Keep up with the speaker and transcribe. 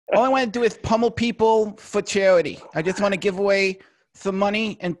All I want to do is pummel people for charity. I just want to give away some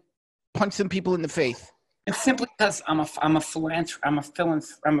money and punch some people in the face. And simply because I'm a philanthropist, I'm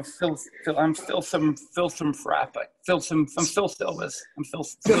Phil Silvers. I'm Phil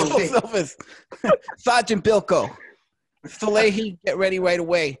Silvers. Sergeant Bilko. Salehi, get ready right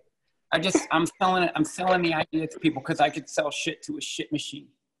away. I'm selling the idea to people because I could sell shit to a shit machine.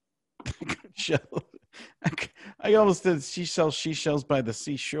 I almost did. She sells seashells by the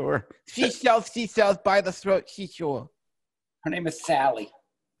seashore. She sells seashells by the seashore. Her name is Sally.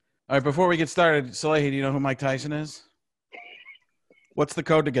 All right, before we get started, Salehi, do you know who Mike Tyson is? What's the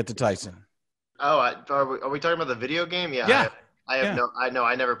code to get to Tyson? Oh, are we talking about the video game? Yeah. I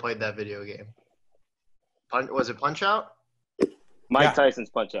never played that video game. Was it Punch Out? Mike Tyson's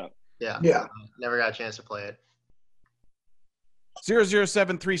Punch Out. Yeah. Never got a chance to play it.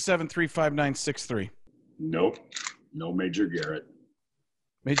 007-373-5963. Nope. No Major Garrett.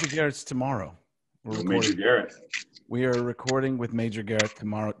 Major Garrett's tomorrow. Major Garrett. We are recording with Major Garrett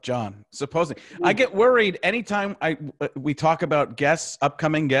tomorrow. John, supposedly. I get worried anytime we talk about guests,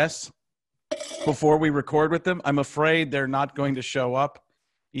 upcoming guests, before we record with them. I'm afraid they're not going to show up,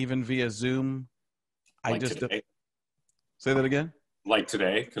 even via Zoom. Today. Say that again? Like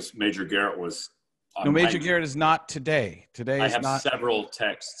today, because Major Garrett was on No, Major Garrett is not today. Today is not. I have several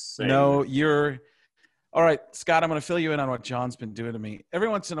texts saying. No, you're. All right, Scott, I'm going to fill you in on what John's been doing to me. Every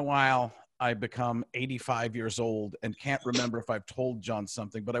once in a while, I become 85 years old and can't remember if I've told John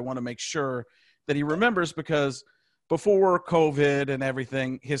something, but I want to make sure that he remembers because before COVID and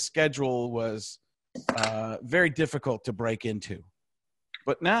everything, his schedule was very difficult to break into.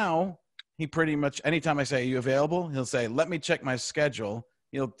 But now he pretty much, anytime I say, are you available? He'll say, let me check my schedule.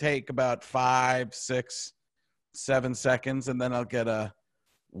 He'll take about 5, 6, 7 seconds, and then I'll get a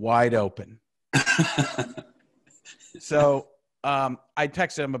wide open. So I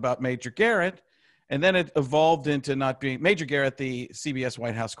texted him about Major Garrett, and then it evolved into not being Major Garrett, the CBS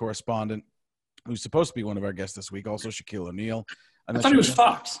White House correspondent, who's supposed to be one of our guests this week. Also, Shaquille O'Neal. I thought he was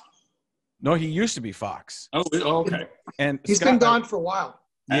Fox. No, he used to be Fox. Oh, okay. And he's been gone for a while.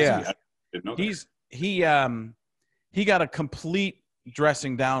 Yeah, I didn't know that. He got a complete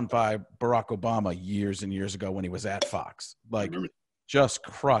dressing down by Barack Obama years and years ago when he was at Fox, like just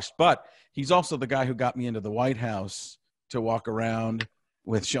crushed. But he's also the guy who got me into the White House to walk around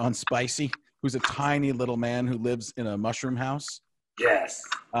with Shaun Salehi, who's a tiny little man who lives in a mushroom house. Yes.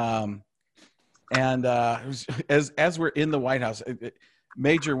 And as we're in the White House,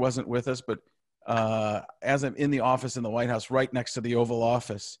 Major wasn't with us, but as I'm in the office in the White House, right next to the Oval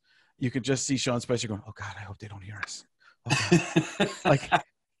Office, you could just see Shaun Salehi going, "Oh God, I hope they don't hear us." Oh, like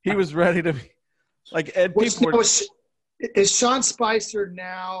he was ready to be like. Ed, is Sean Spicer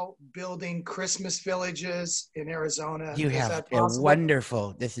now building Christmas villages in Arizona? You have a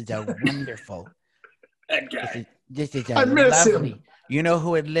wonderful. This is a wonderful. That guy. This is a I miss lovely. him. You know who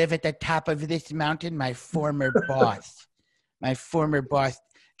would live at the top of this mountain? My former boss. My former boss,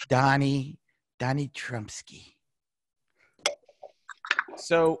 Donnie Trumsky.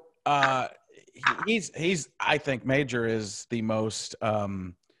 So he's I think Major is the most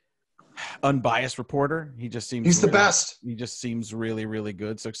unbiased reporter. He just seems the best. He just seems really, really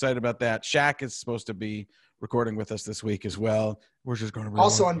good. So excited about that. Shaq is supposed to be recording with us this week as well. We're just going to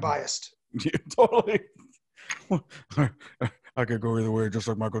also unbiased. Yeah, totally. I could go either way, just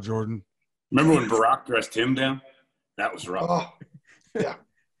like Michael Jordan. Remember when Barack dressed him down? That was rough. Oh, yeah.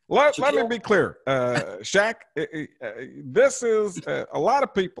 Let me be clear, Shaq. This is a lot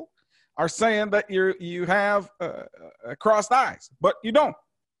of people are saying that you have crossed eyes, but you don't.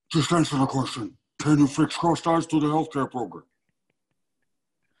 Just answer the question. Can you fix crossed eyes to the healthcare program?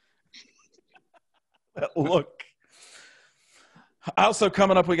 That look. Also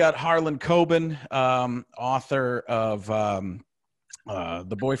coming up, we got Harlan Coben, author of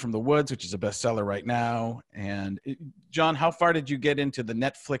The Boy from the Woods, which is a bestseller right now. And John, how far did you get into the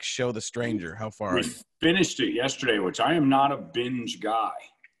Netflix show The Stranger? How far? We finished it yesterday, which I am not a binge guy.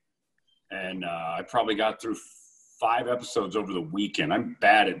 And I probably got through 5 episodes over the weekend. I'm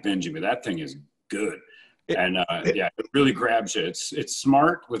bad at binging, but that thing is good. It really grabs you. It's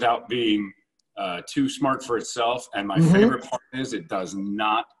smart without being too smart for itself. And my favorite part is it does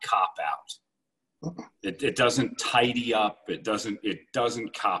not cop out. It doesn't tidy up. It doesn't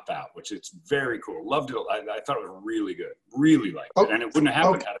cop out, which it's very cool. Loved it. I thought it was really good. Really liked it. And it wouldn't have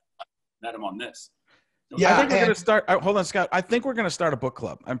happened had I met him on this. Yeah, I think we're going to start. Hold on, Scott. I think we're going to start a book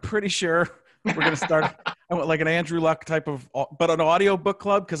club. I'm pretty sure we're going to start like an Andrew Luck type of, but an audio book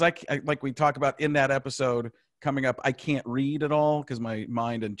club. Because I like we talk about in that episode coming up, I can't read at all because my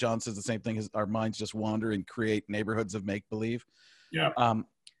mind, and John says the same thing, our minds just wander and create neighborhoods of make-believe. Yeah.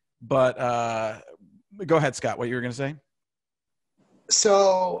 But go ahead, Scott, what you were going to say?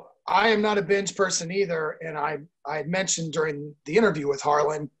 So I am not a binge person either. And I had mentioned during the interview with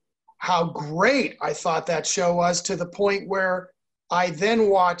Harlan how great I thought that show was, to the point where I then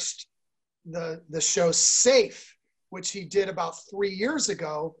watched the show Safe, which he did about 3 years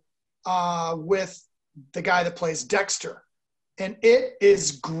ago with the guy that plays Dexter. And it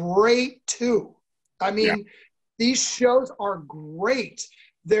is great too. I mean, these shows are great.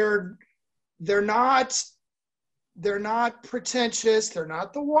 They're not pretentious. They're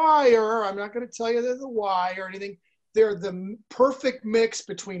not The Wire. I'm not going to tell you they're The Wire or anything. They're the perfect mix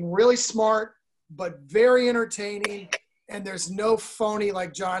between really smart but very entertaining. And there's no phony,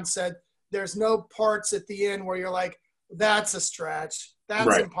 like John said. There's no parts at the end where you're like, that's a stretch.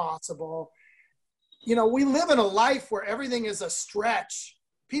 That's impossible. You know, we live in a life where everything is a stretch.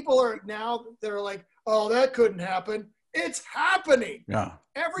 People are now, they're like, oh, that couldn't happen. It's happening. Yeah.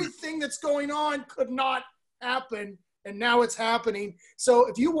 Everything that's going on could not happen, and now it's happening. So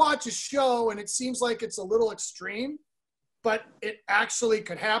if you watch a show and it seems like it's a little extreme, but it actually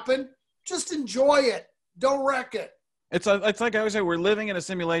could happen, just enjoy it. Don't wreck it. It's like I always say, we're living in a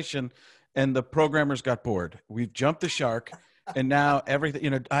simulation, and the programmers got bored. We've jumped the shark, and now everything, you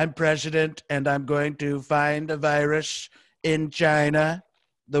know, I'm president, and I'm going to find a virus in China,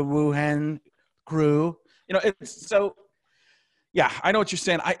 the Wuhan crew. You know, it's so, yeah, I know what you're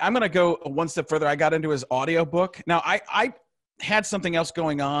saying. I'm going to go one step further. I got into his audiobook. Now, I had something else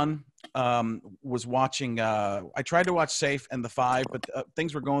going on, was watching, I tried to watch Safe and The Five, but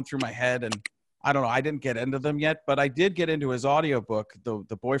things were going through my head, and I don't know, I didn't get into them yet, but I did get into his audiobook,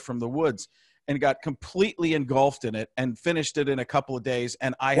 The Boy from the Woods, and got completely engulfed in it and finished it in a couple of days.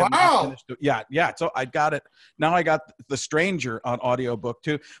 And I have not finished it. Yeah. So I got it. Now I got The Stranger on audiobook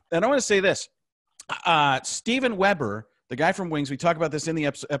too. And I want to say this, Steven Weber, the guy from Wings, we talk about this in the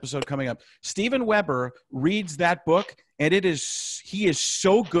episode coming up. Steven Weber reads that book, and he is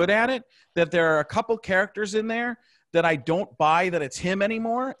so good at it that there are a couple characters in there that I don't buy that it's him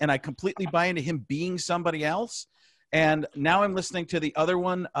anymore, and I completely buy into him being somebody else. And now I'm listening to the other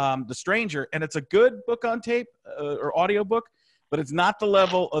one, The Stranger, and it's a good book on tape or audiobook, but it's not the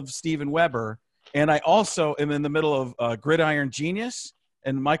level of Steven Weber. And I also am in the middle of Gridiron Genius,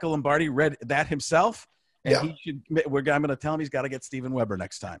 and Michael Lombardi read that himself. And I'm going to tell him he's got to get Steven Weber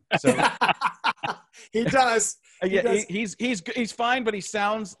next time. So he does. He's fine, but he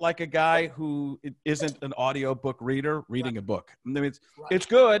sounds like a guy who isn't an audiobook reader reading a book. I mean, it's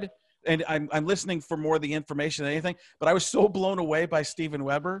good. And I'm listening for more of the information than anything, but I was so blown away by Steven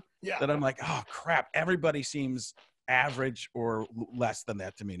Weber that I'm like, oh crap, everybody seems average or less than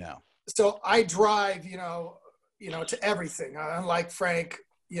that to me now. So I drive, you know, to everything. Unlike Frank,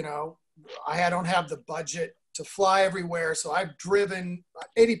 you know, I don't have the budget to fly everywhere. So I've driven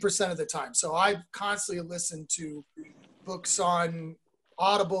 80% of the time. So I've constantly listened to books on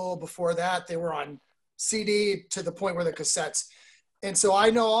Audible. Before that, they were on CD, to the point where the cassettes. And so I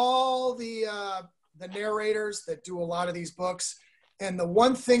know all the narrators that do a lot of these books. And the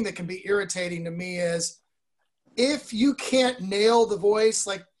one thing that can be irritating to me is if you can't nail the voice.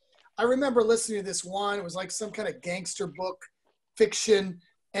 Like, I remember listening to this one, it was like some kind of gangster book fiction.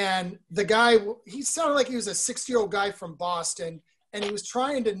 And the guy, he sounded like he was a 60-year-old guy from Boston. And he was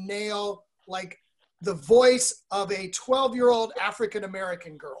trying to nail like the voice of a 12-year-old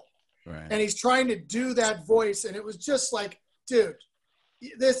African-American girl. Right. And he's trying to do that voice. And it was just like, dude,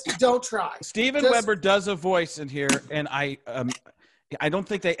 don't try. Steven Weber does a voice in here, and I don't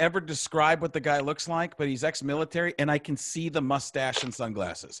think they ever describe what the guy looks like, but he's ex-military, and I can see the mustache and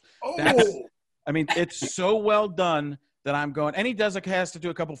sunglasses. I mean, it's so well done that I'm going. And he has to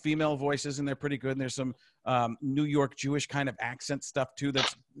do a couple female voices, and they're pretty good. And there's some New York Jewish kind of accent stuff too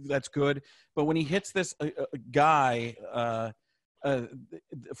that's good. But when he hits this guy,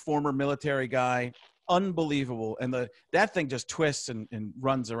 former military guy, unbelievable, and that thing just twists and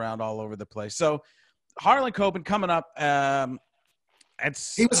runs around all over the place. So Harlan Coben coming up.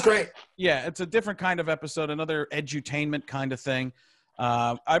 He was great. Yeah, it's a different kind of episode, another edutainment kind of thing.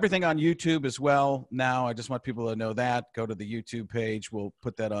 Everything on YouTube as well now. I just want people to know that. Go to the YouTube page. We'll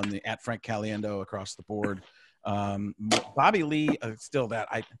put that on the @Frank Caliendo across the board. Bobby Lee,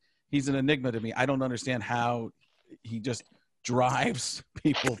 he's an enigma to me. I don't understand how he just drives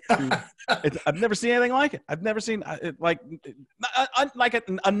people to I've never seen anything like it. I've never seen like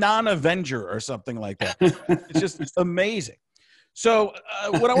a non-Avenger or something like that. It's amazing. So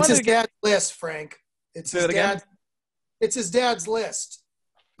what I wanted to get dad's list, Frank. It's his dad's list.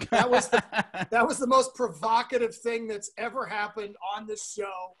 That was the most provocative thing that's ever happened on this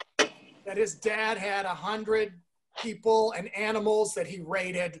show. That his dad had 100 people and animals that he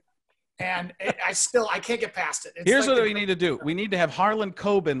rated. And I can't get past it. It's Here's like what we need to do. We need to have Harlan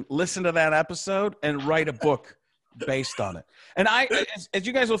Coben listen to that episode and write a book based on it. And as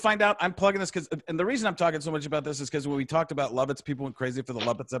you guys will find out, I'm plugging this and the reason I'm talking so much about this is because when we talked about Lovitz, people went crazy for the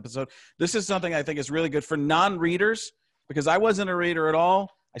Lovitz episode. This is something I think is really good for non-readers, because I wasn't a reader at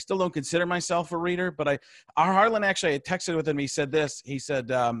all. I still don't consider myself a reader, but Harlan actually had texted with him. He said this. He said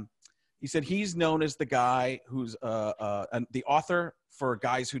he's known as the guy who's the author for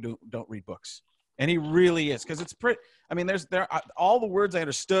guys who don't read books. And he really is, because it's pretty. I mean, there all the words I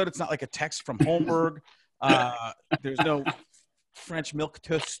understood. It's not like a text from Holmberg. There's no French milk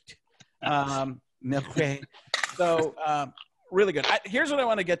toast, milk. So really good. Here's what I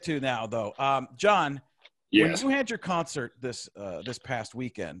want to get to now, though. John, yes. When you had your concert this past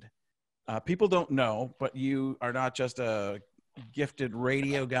weekend, people don't know, but you are not just a gifted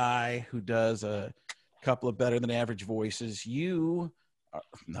radio guy who does a couple of better than average voices. You are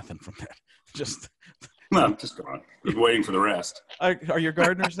nothing from that. I'm just gone. Just waiting for the rest. Are your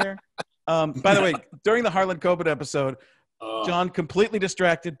gardeners there? By the way, during the Harlan Coben episode, John completely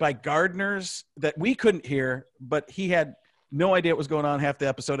distracted by gardeners that we couldn't hear, but he had no idea what was going on half the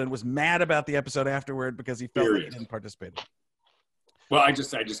episode and was mad about the episode afterward because he felt like he didn't participate. Well, I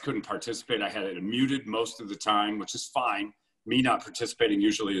just couldn't participate. I had it muted most of the time, which is fine. Me not participating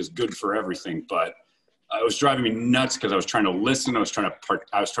usually is good for everything, but it was driving me nuts because I was trying to listen. I was trying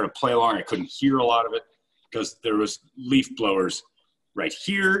to play along. I couldn't hear a lot of it because there was leaf blowers right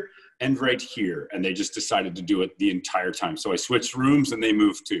here and right here, and they just decided to do it the entire time. So I switched rooms and they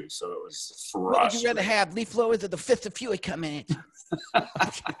moved too. So it was frustrating. What would you rather have, leaf blowers or the fifth of fuel coming in?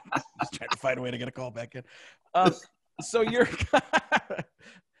 Just trying to find a way to get a call back in. So you're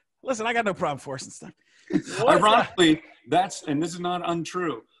listen, I got no problem forcing stuff. Ironically, and this is not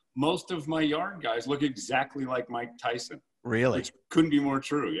untrue, most of my yard guys look exactly like Mike Tyson. Really? Which couldn't be more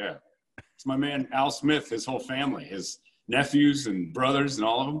true, yeah. It's my man Al Smith, his whole family, his nephews and brothers and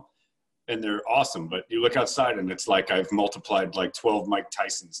all of them. And they're awesome. But you look outside and it's like I've multiplied like 12 Mike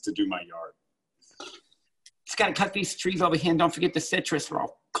Tysons to do my yard. Just got to cut these trees over here and don't forget the citrus, or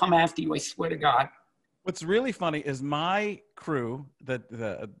I'll come after you, I swear to God. What's really funny is my crew that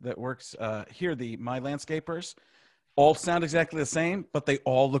works here, my landscapers, all sound exactly the same, but they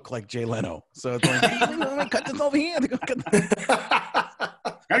all look like Jay Leno. So it's like, cut this over here.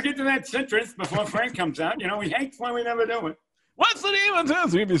 Gotta get to that citrus before Frank comes out. You know, we hate when we never do it. What's the name of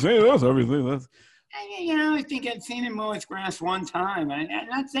this? You'd be saying this, everything. That's... I think I'd seen him mow his grass one time. I'm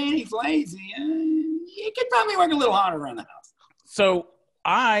not saying he's lazy. He could probably work a little harder around the house. So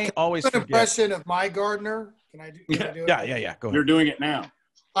I always forget. An impression of my gardener. Can I do it? Yeah. Go ahead. You're doing it now.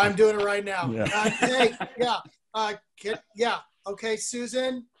 I'm doing it right now. Yeah. Okay,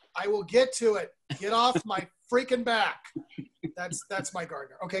 Susan, I will get to it. Get off my freaking back. That's my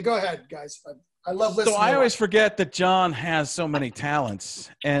gardener. Okay, go ahead, guys. I love listening. So I always forget that John has so many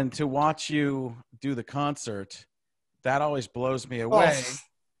talents, and to watch you do the concert, that always blows me away.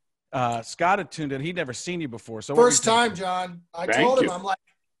 Scott had tuned in. He'd never seen you before. So first time, John. I told him, you. I'm like,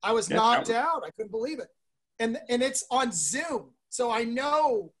 I was knocked out. I couldn't believe it. And it's on Zoom. So I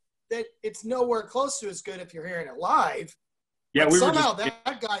know that it's nowhere close to as good if you're hearing it live. Yeah, but somehow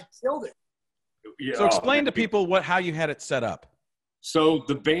that guy killed it. Yeah, so explain to people how you had it set up. So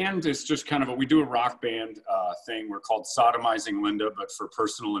the band is just kind of we do a rock band thing. We're called Sodomizing Linda, but for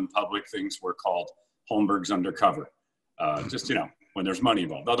personal and public things, we're called Holmberg's Undercover. Just, when there's money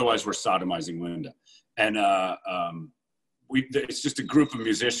involved. Otherwise, we're Sodomizing Linda. And it's just a group of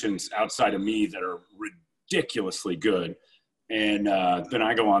musicians outside of me that are ridiculously good. And then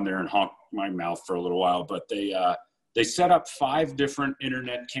I go on there and honk my mouth for a little while. But they set up 5 different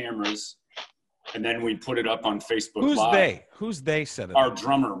internet cameras, and then we put it up on Facebook Live. Who's they set it Our up?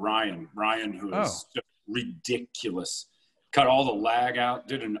 drummer, Ryan, who is just ridiculous. Cut all the lag out,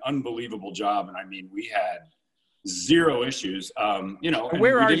 did an unbelievable job. And I mean, we had 0 issues.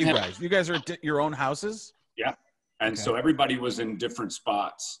 Where are you guys? You guys are at your own houses? Yeah. And so everybody was in different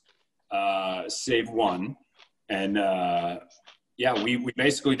spots, save one. And we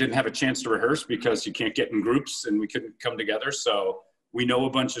basically didn't have a chance to rehearse because you can't get in groups and we couldn't come together. So we know a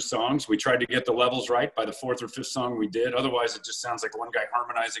bunch of songs. We tried to get the levels right by the 4th or 5th song we did. Otherwise, it just sounds like one guy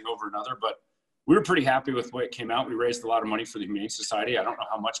harmonizing over another. But we were pretty happy with the way it came out. We raised a lot of money for the Humane Society. I don't know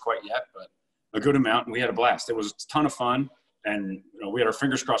how much quite yet, but a good amount. And we had a blast. It was a ton of fun. And we had our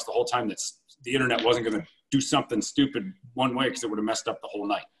fingers crossed the whole time that the internet wasn't going to do something stupid one way because it would have messed up the whole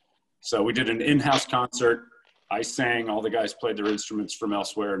night. So we did an in-house concert. I sang. All the guys played their instruments from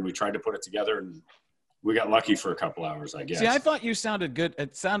elsewhere, and we tried to put it together. And we got lucky for a couple hours, I guess. See, I thought you sounded good.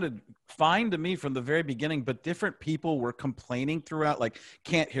 It sounded fine to me from the very beginning, but different people were complaining throughout, like,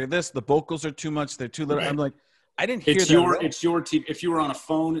 can't hear this. The vocals are too much. They're too little. Right. I'm like, I didn't hear that. It's your TV. If you were on a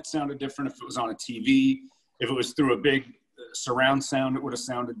phone, it sounded different. If it was on a TV, if it was through a big surround sound, it would have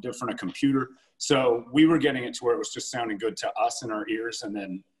sounded different, a computer. So we were getting it to where it was just sounding good to us in our ears, and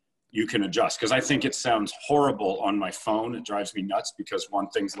then you can adjust. Because I think it sounds horrible on my phone. It drives me nuts because one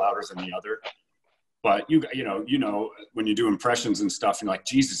thing's louder than the other. But you know, when you do impressions and stuff, you're like,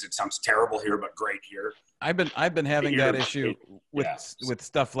 Jesus, it sounds terrible here, but great here. I've been having that issue with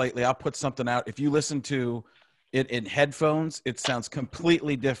stuff lately. I'll put something out. If you listen to it in headphones, it sounds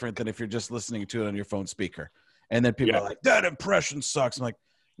completely different than if you're just listening to it on your phone speaker. And then people are like, that impression sucks. I'm like,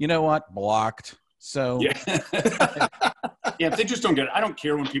 you know what? Blocked. So if they just don't get it. I don't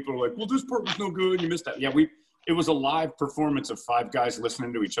care when people are like, well, this part was no good. You missed that. Yeah, it was a live performance of 5 guys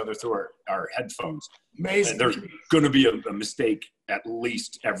listening to each other through our headphones. Amazing. And there's going to be a mistake at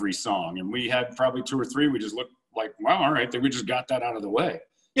least every song. And we had probably 2 or 3. We just looked like, well, all right, then we just got that out of the way.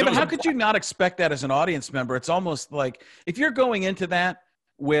 Yeah, but how could you not expect that as an audience member? It's almost like if you're going into that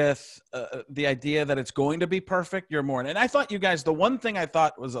with the idea that it's going to be perfect, you're more. And I thought you guys, the one thing I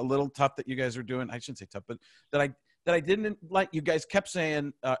thought was a little tough that you guys are doing, I shouldn't say tough, but that I didn't like, you guys kept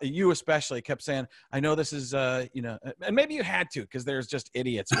saying, you especially kept saying, I know this is, and maybe you had to because there's just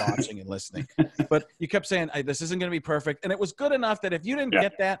idiots watching and listening. But you kept saying, this isn't going to be perfect. And it was good enough that if you didn't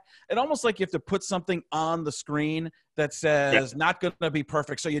get that, it almost like you have to put something on the screen that says not going to be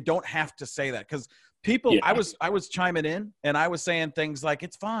perfect. So you don't have to say that because people, I was chiming in and I was saying things like,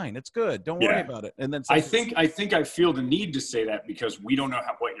 it's fine, it's good, don't worry about it. And then I think I feel the need to say that because we don't know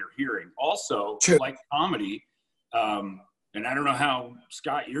what you're hearing. Also, like comedy, and I don't know how,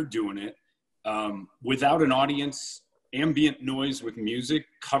 Scott, you're doing it. Without an audience, ambient noise with music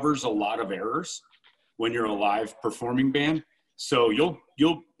covers a lot of errors when you're a live performing band. So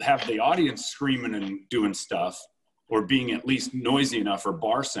you'll have the audience screaming and doing stuff or being at least noisy enough or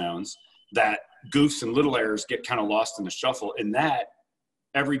bar sounds that goofs and little errors get kind of lost in the shuffle. And that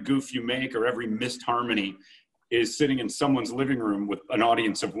every goof you make or every missed harmony is sitting in someone's living room with an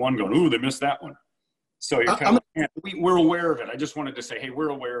audience of 1 going, ooh, they missed that one. So you're we're aware of it. I just wanted to say, hey, we're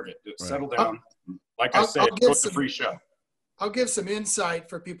aware of it. Settle down. Like I said, it's a free show. I'll give some insight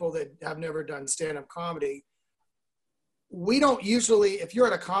for people that have never done stand-up comedy. We don't usually, if you're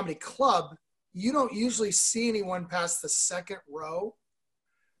at a comedy club, you don't usually see anyone past the second row.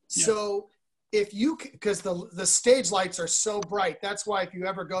 Yeah. So if you, because the stage lights are so bright, that's why if you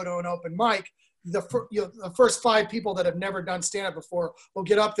ever go to an open mic, the first 5 people that have never done stand-up before will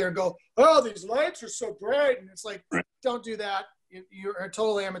get up there and go, oh, these lights are so bright. And it's like, don't do that. You're a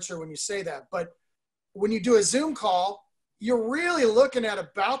total amateur when you say that. But when you do a Zoom call, you're really looking at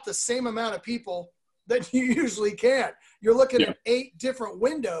about the same amount of people that you usually can. You're looking at 8 different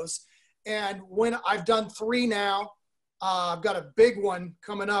windows. And when I've done 3 now, I've got a big one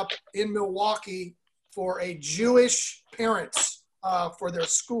coming up in Milwaukee for a Jewish parents for their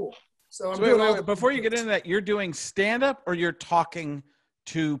school. So wait, before you get into that, you're doing stand-up or you're talking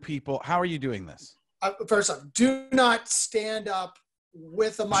to people? How are you doing this? First off, do not stand up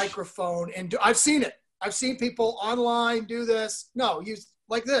with a microphone. And I've seen it. I've seen people online do this. No, you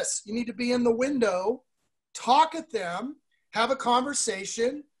like this. You need to be in the window, talk at them, have a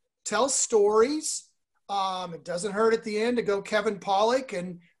conversation, tell stories. It doesn't hurt at the end to go Kevin Pollak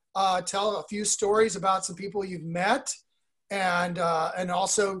and tell a few stories about some people you've met and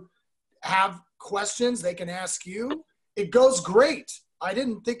also have questions they can ask you. It goes great. I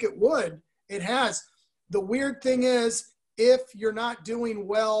didn't think it would. It has. The weird thing is, if you're not doing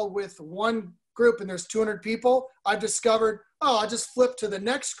well with one group and there's 200 people, I've discovered, I'll just flip to the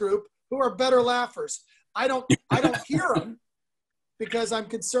next group who are better laughers. I don't hear them because I'm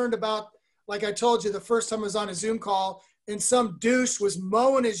concerned about, like I told you, the first time I was on a Zoom call and some douche was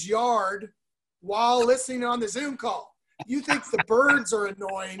mowing his yard while listening on the Zoom call. You think the birds are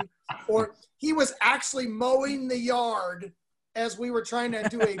annoying, or he was actually mowing the yard as we were trying to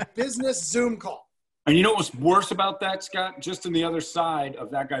do a business Zoom call. And you know what's worse about that, Scott? Just on the other side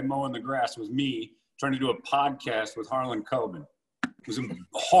of that guy mowing the grass was me trying to do a podcast with Harlan Coben. It was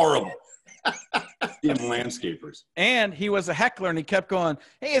horrible. Damn landscapers. And he was a heckler, and he kept going,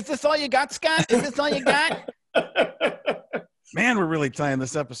 hey, is this all you got, Scott? Is this all you got? Man, we're really tying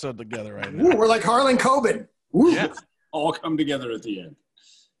this episode together right now. Ooh, we're like Harlan Coben. Ooh. Yeah. All come together at the end.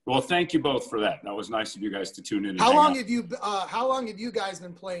 Well, thank you both for that. That was nice of you guys to tune in. How long have you guys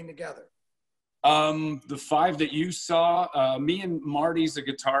been playing together? The 5 that you saw, me and Marty's the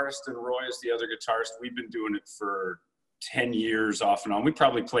guitarist and Roy is the other guitarist. We've been doing it for 10 years off and on. We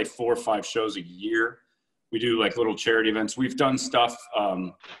probably play 4 or 5 shows a year. We do like little charity events. We've done stuff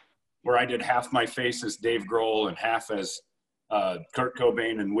where I did half my face as Dave Grohl and half as Kurt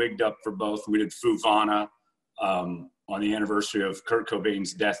Cobain and wigged up for both. We did Fuvana on the anniversary of Kurt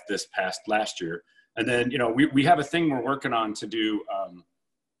Cobain's death last year. And then, you know, we have a thing we're working on to do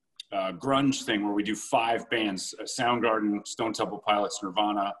grunge thing where we do 5 bands, Soundgarden, Stone Temple Pilots,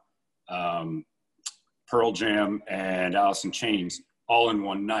 Nirvana, Pearl Jam, and Alice in Chains all in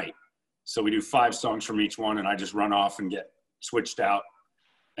one night. So we do 5 songs from each one, and I just run off and get switched out.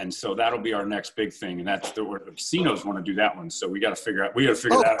 And so that'll be our next big thing. And that's the casinos want to do that one. So we got to figure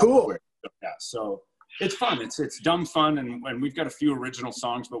that out. Cool. Quick. Yeah. So it's fun. It's dumb fun. And we've got a few original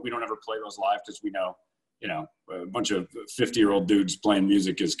songs, but we don't ever play those live because we know, you know, a bunch of 50-year-old dudes playing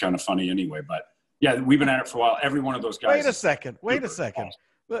music is kind of funny anyway. But yeah, we've been at it for a while. Every one of those guys. Wait a second.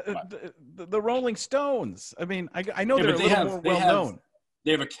 The Rolling Stones. I mean, I know they're a little more well-known.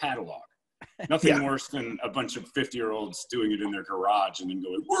 They have a catalog. Nothing worse than a bunch of 50-year-olds doing it in their garage and then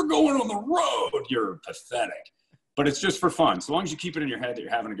going, we're going on the road. You're pathetic. But it's just for fun. So long as you keep it in your head that you're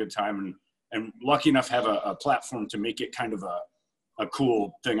having a good time and lucky enough to have a platform to make it kind of a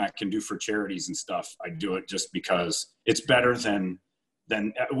cool thing I can do for charities and stuff. I do it just because it's better than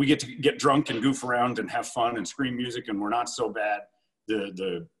we get to get drunk and goof around and have fun and scream music, and we're not so bad.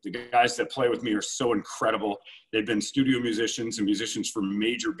 The guys that play with me are so incredible. They've been studio musicians and musicians for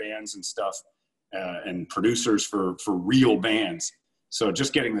major bands and stuff, and producers for real bands. So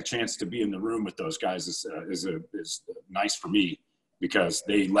just getting the chance to be in the room with those guys is nice for me because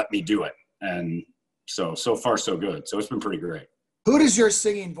they let me do it. And so far so good. So it's been pretty great. Who does your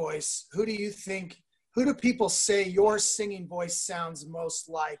singing voice, who do people say your singing voice sounds most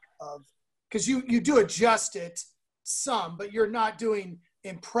like of? Because you do adjust it some, but you're not doing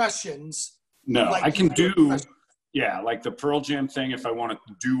impressions. No, like I can do, like the Pearl Jam thing. If I want to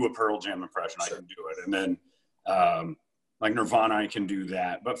do a Pearl Jam impression, sure, I can do it. And then like Nirvana, I can do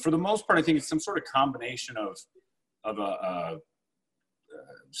that. But for the most part, I think it's some sort of combination of a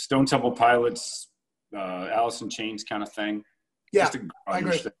Stone Temple Pilots, Alice in Chains kind of thing. Yeah, I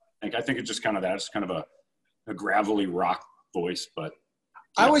agree. I think it's just kind of that. It's kind of a gravelly rock voice, but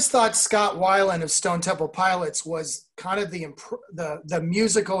I always thought Scott Weiland of Stone Temple Pilots was kind of the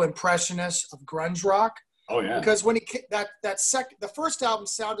musical impressionist of grunge rock. Oh yeah. Because when the first album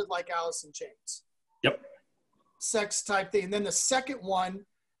sounded like Alice in Chains. Yep. Sex type thing, and then the second one,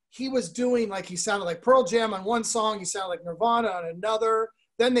 he was doing like he sounded like Pearl Jam on one song, he sounded like Nirvana on another.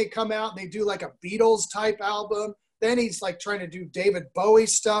 Then they come out and they do like a Beatles type album. Then he's like trying to do David Bowie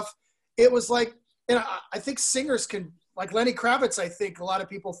stuff. It was like, and I think singers can. Like Lenny Kravitz, I think a lot of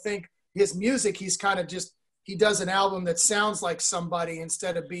people think his music, he's kind of just, he does an album that sounds like somebody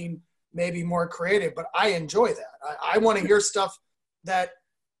instead of being maybe more creative, but I enjoy that. I want to hear stuff that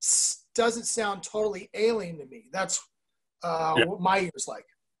doesn't sound totally alien to me. That's what my ears like.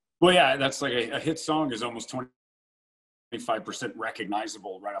 Well, yeah, that's like a hit song is almost 25%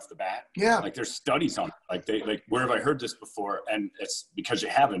 recognizable right off the bat. Yeah. Like there's studies on it. Like where have I heard this before? And it's because you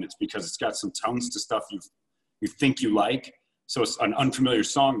haven't, it's because it's got some tones to stuff you think you like. So it's an unfamiliar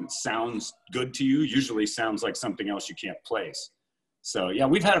song that sounds good to you, usually sounds like something else you can't place. So yeah,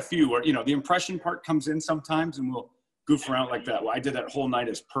 we've had a few where, you know, the impression part comes in sometimes and we'll goof around like that. Well, I did that whole night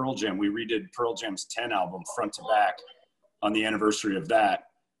as Pearl Jam. We redid Pearl Jam's 10 album front to back on the anniversary of that.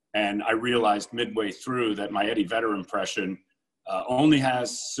 And I realized midway through that my Eddie Vedder impression only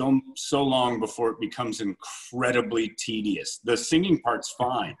has so long before it becomes incredibly tedious. The singing part's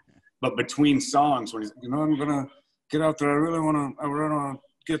fine. But between songs, when he's, you know, I'm gonna get out there. I really wanna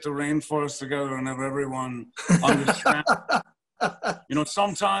get the rainforest together and have everyone understand. You know,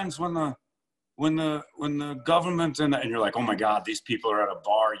 sometimes when the government and you're like, oh my God, these people are at a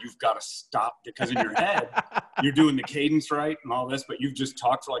bar. You've got to stop because in your head you're doing the cadence right and all this, but you've just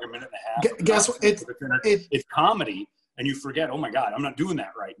talked for like a minute and a half. Guess what? It's comedy, and you forget. Oh my God, I'm not doing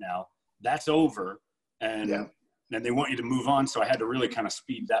that right now. That's over, and they want you to move on. So I had to really kind of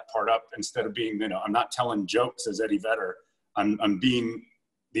speed that part up instead of being, you know, I'm not telling jokes as Eddie Vedder. I'm being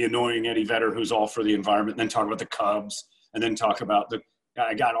the annoying Eddie Vedder who's all for the environment, and then talk about the Cubs, and then talk about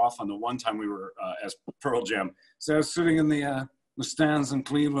I got off on the one time we were as Pearl Jam. So I was sitting in the stands in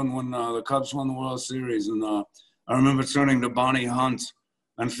Cleveland when the Cubs won the World Series, and I remember turning to Bonnie Hunt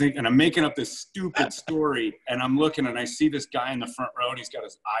and I'm making up this stupid story, and I'm looking and I see this guy in the front row, and he's got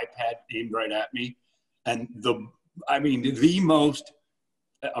his iPad aimed right at me, and the most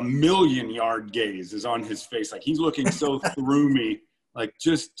a million-yard gaze is on his face. Like he's looking so through me, like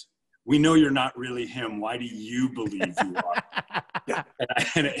just, we know you're not really him. Why do you believe you are?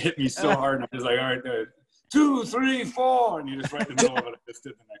 And it hit me so hard. And I was like, all right, 2, 3, 4, and you just right in the middle of it. I just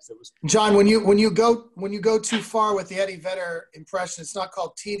did the next. It was John, when you go too far with the Eddie Vedder impression, it's not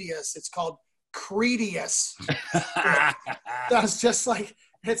called tedious, it's called credious. That's just like,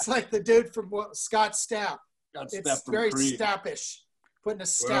 it's like the dude from Scott Stapp. It's very Stappish, putting a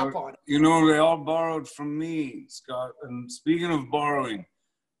stap on it. You know, they all borrowed from me, Scott. And speaking of borrowing,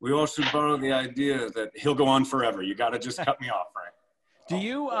 we all should borrow the idea that he'll go on forever. You got to just cut me off, Frank. Do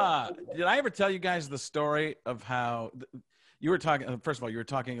you, did I ever tell you guys the story of how you were talking, first of all, you were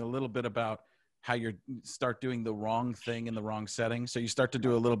talking a little bit about how you start doing the wrong thing in the wrong setting. So you start to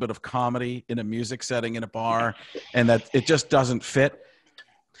do a little bit of comedy in a music setting in a bar, and that it just doesn't fit.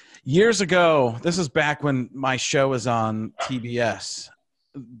 Years ago, this is back when my show was on TBS.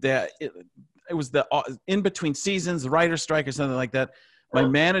 It was the in between seasons, the writer's strike or something like that. My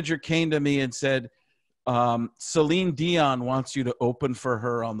manager came to me and said, Celine Dion wants you to open for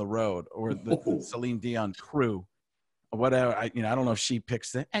her on the road, or the Celine Dion crew, or whatever. I don't know if she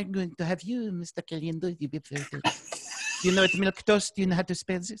picks it. I'm going to have you, Mr. Caliendo. You know, it's milk toast. You know how to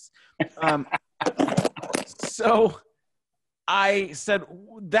spell this. So I said,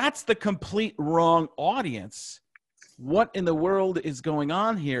 that's the complete wrong audience. What in the world is going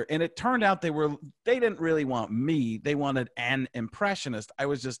on here? And it turned out they didn't really want me. They wanted an impressionist. I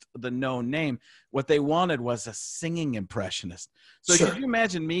was just the known name. What they wanted was a singing impressionist. So Could you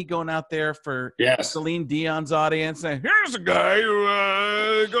imagine me going out there for Celine Dion's audience saying, here's a guy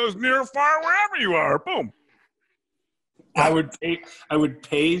who goes near or far wherever you are. Boom. I would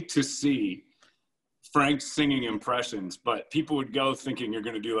pay to see Frank's singing impressions, but people would go thinking you're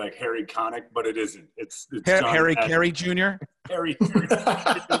going to do like Harry Connick, but it isn't. It's Harry Carey Jr. Harry.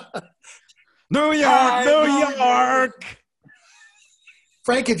 New York.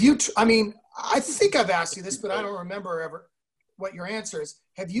 Frank, I think I've asked you this, but I don't remember ever what your answer is.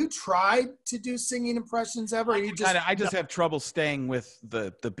 Have you tried to do singing impressions ever? I just have trouble staying with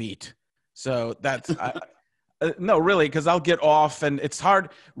the beat. So that's no, really, because I'll get off and it's hard.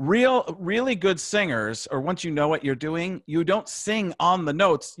 Really good singers, or once you know what you're doing, you don't sing on the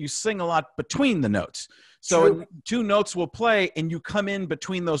notes. You sing a lot between the notes. So two notes will play and you come in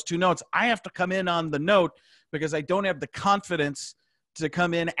between those two notes. I have to come in on the note because I don't have the confidence to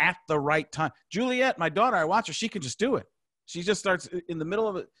come in at the right time. Juliet, my daughter, I watch her. She can just do it. She just starts in the middle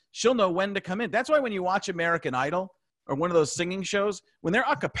of it. She'll know when to come in. That's why when you watch American Idol or one of those singing shows, when they're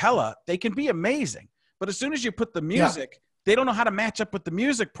a cappella, they can be amazing. But as soon as you put the music, they don't know how to match up with the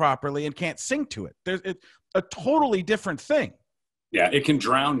music properly and can't sing to it. There's a totally different thing. Yeah, it can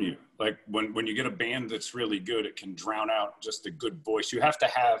drown you. Like when you get a band that's really good, it can drown out just a good voice. You have to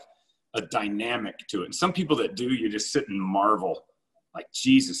have a dynamic to it. And some people that do, you just sit and marvel. Like,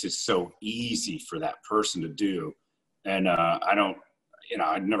 Jesus, it's so easy for that person to do. And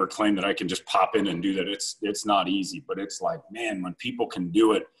I'd never claim that I can just pop in and do that. It's not easy, but it's like, man, when people can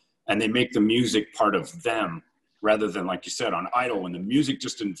do it, and they make the music part of them rather than, like you said, on Idol, when the music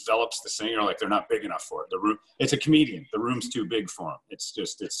just envelops the singer, like they're not big enough for it. It's a comedian. The room's too big for them. It's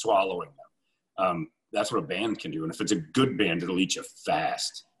swallowing them. That's what a band can do. And if it's a good band, it'll eat you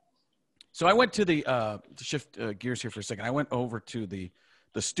fast. So I went to to shift gears here for a second. I went over to the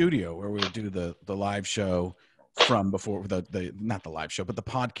studio where we would do the live show from before not the live show, but the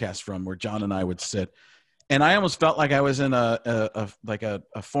podcast from where John and I would sit. And I almost felt like I was in a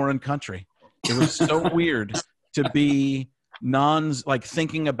foreign country. It was so weird to be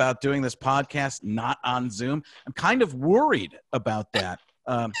thinking about doing this podcast not on Zoom. I'm kind of worried about that.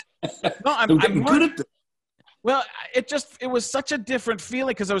 I'm good at this. Well, it was such a different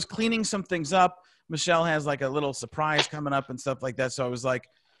feeling because I was cleaning some things up. Michelle has like a little surprise coming up and stuff like that. So I was like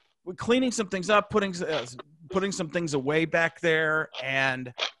cleaning some things up, putting some things away back there,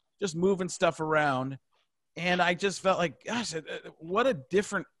 and just moving stuff around. And I just felt like, gosh, what a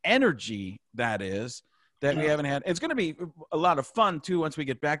different energy that is that we haven't had. It's going to be a lot of fun, too, once we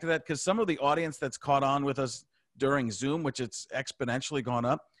get back to that, because some of the audience that's caught on with us during Zoom, which it's exponentially gone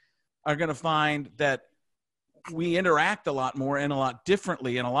up, are going to find that we interact a lot more and a lot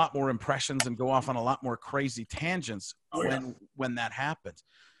differently and a lot more impressions and go off on a lot more crazy tangents when that happens.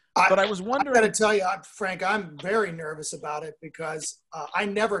 But I was wondering. I got to tell you, Frank, I'm very nervous about it because I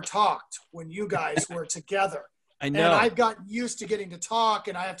never talked when you guys were together. I know. And I've gotten used to getting to talk,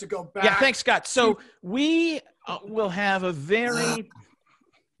 and I have to go back. Yeah, thanks, Scott. So we will have a very.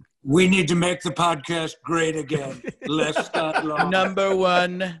 We need to make the podcast great again. Less Scott Long. Number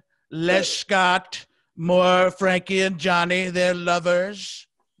one, less Scott, more Frankie and Johnny. They're lovers.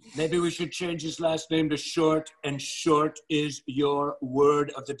 Maybe we should change his last name to Short, and short is your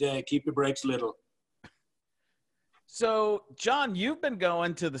word of the day. Keep your breaks little. So, John, you've been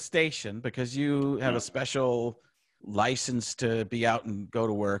going to the station because you have a special license to be out and go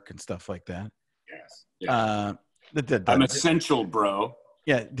to work and stuff like that. Yes. Yeah. I'm essential, bro.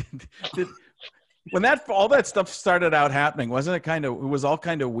 Yeah. When all that stuff started out happening, wasn't it it was all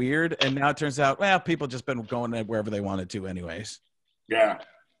kind of weird? And now it turns out, well, people just been going wherever they wanted to anyways. Yeah.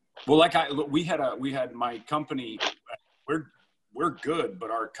 Well, we had my company, we're good,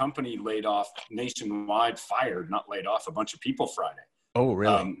 but our company laid off nationwide, not laid off a bunch of people Friday. Oh,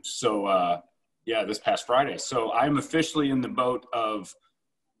 really? This past Friday. So I'm officially in the boat of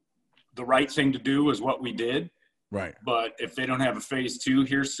the right thing to do is what we did. Right. But if they don't have a phase 2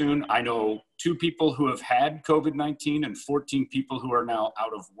 here soon, I know 2 people who have had COVID-19 and 14 people who are now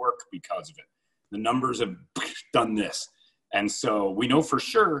out of work because of it. The numbers have done this. And so we know for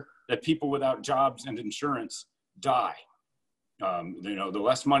sure that people without jobs and insurance die. The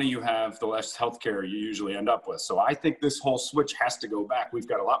less money you have, the less healthcare you usually end up with. So I think this whole switch has to go back. We've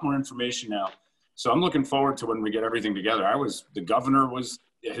got a lot more information now. So I'm looking forward to when we get everything together. The governor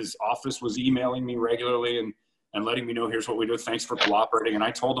his office was emailing me regularly and letting me know, here's what we do. Thanks for cooperating. And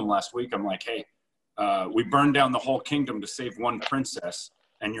I told him last week, I'm like, hey, we burned down the whole kingdom to save one princess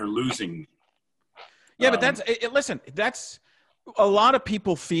and you're losing me. Yeah, but that's a lot of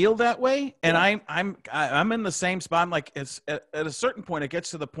people feel that way, and yeah. I'm in the same spot. I'm like, at a certain point, it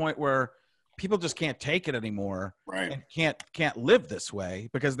gets to the point where people just can't take it anymore, right? And can't live this way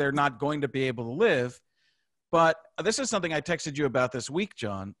because they're not going to be able to live. But this is something I texted you about this week,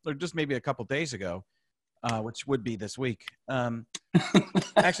 John, or just maybe a couple days ago, which would be this week.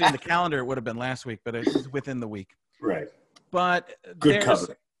 Actually, in the calendar, it would have been last week, but it's within the week, right? But good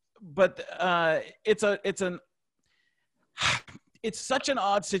cover. But it's such an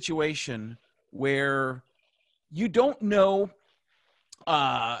odd situation where you don't know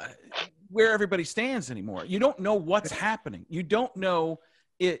where everybody stands anymore. You don't know what's happening. You don't know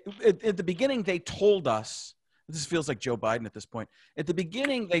it. At the beginning, they told us, this feels like Joe Biden at this point. At the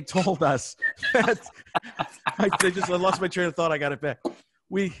beginning, they told us that I lost my train of thought. I got it back.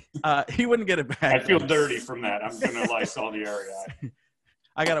 He wouldn't get it back. I feel dirty from that. I'm going to Lysol the area.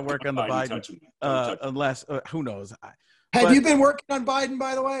 I got to work on the Biden, unless who knows. Have you been working on Biden,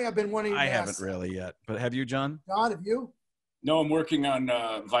 by the way? I've been wanting to ask. I haven't really yet, but have you, John? John, have you? No, I'm working on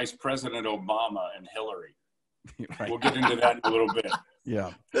Vice President Obama and Hillary. Right. We'll get into that in a little bit.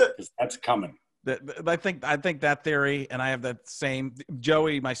 Yeah, because that's coming. I think that theory, and I have that same.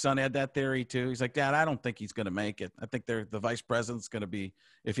 Joey, my son, had that theory too. He's like, Dad, I don't think he's going to make it. I think the vice president's going to be,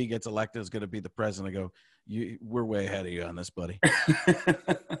 if he gets elected, is going to be the president. I go, we're way ahead of you on this, buddy.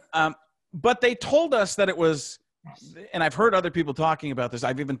 But they told us that it was, and I've heard other people talking about this.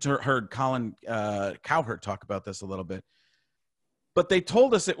 I've even heard Colin Cowherd talk about this a little bit. But they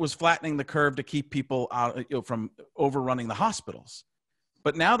told us it was flattening the curve to keep people out, from overrunning the hospitals.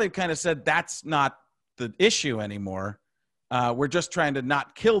 But now they've kind of said that's not the issue anymore. We're just trying to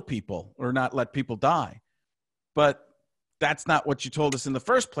not kill people or not let people die. But that's not what you told us in the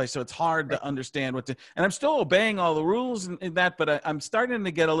first place. So it's hard to understand and I'm still obeying all the rules and that, but I'm starting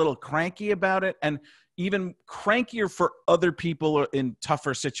to get a little cranky about it, and even crankier for other people in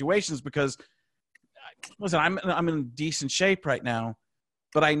tougher situations because, listen, I'm in decent shape right now,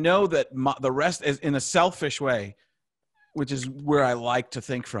 but I know that the rest is in a selfish way, which is where I like to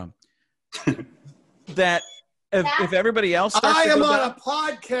think from, that if everybody else starts I am on a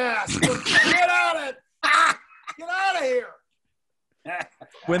podcast. Get out of it. Get out of here.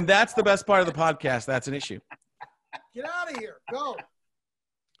 When that's the best part of the podcast, that's an issue. Get out of here. Go.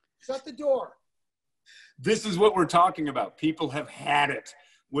 Shut the door. This is what we're talking about. People have had it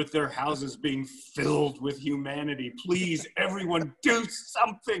with their houses being filled with humanity. Please, everyone, do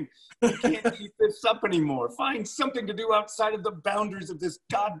something. We can't keep this up anymore. Find something to do outside of the boundaries of this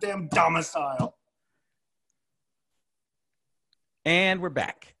goddamn domicile. And we're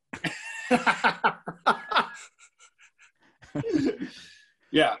back.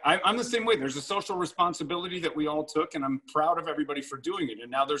 Yeah, I'm the same way. There's a social responsibility that we all took, and I'm proud of everybody for doing it. And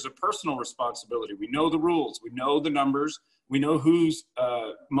now there's a personal responsibility. We know the rules. We know the numbers. We know who's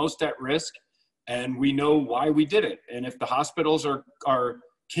most at risk, and we know why we did it. And if the hospitals are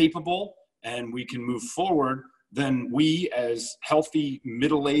capable and we can move forward, then we as healthy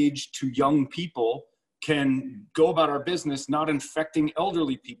middle-aged to young people can go about our business not infecting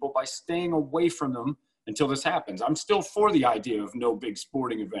elderly people by staying away from them until this happens. I'm still for the idea of no big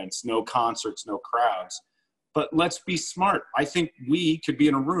sporting events, no concerts, no crowds. But let's be smart. I think we could be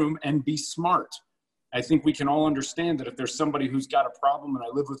in a room and be smart. I think we can all understand that if there's somebody who's got a problem and I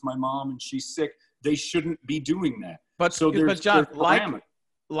live with my mom and she's sick, they shouldn't be doing that. But John,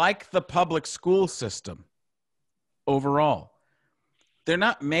 like the public school system, overall. They're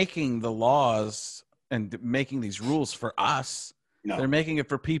not making the laws and making these rules for us. No. They're making it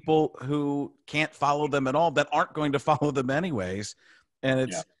for people who can't follow them at all, that aren't going to follow them anyways.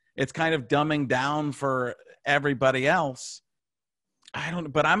 And it's kind of dumbing down for everybody else.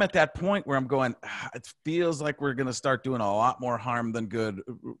 But I'm at that point where I'm going, it feels like we're going to start doing a lot more harm than good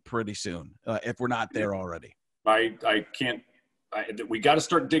pretty soon, if we're not there already. I can't, we got to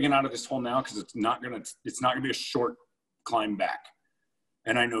start digging out of this hole now, because it's not going to be a short climb back.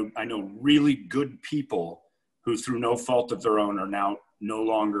 And I know really good people who, through no fault of their own, are now no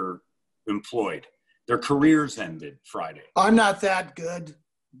longer employed. Their careers ended Friday. I'm not that good,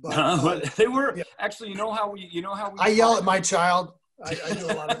 but they were actually. You know how we. I yell at my child. I do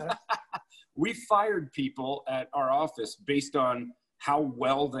a lot of that. We fired people at our office based on how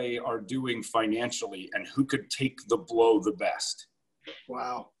well they are doing financially and who could take the blow the best.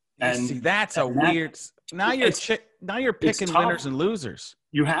 Wow. And see, that's weird. Now you're picking winners and losers.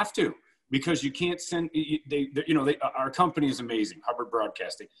 You have to, because you can't send. Our company is amazing, Hubbard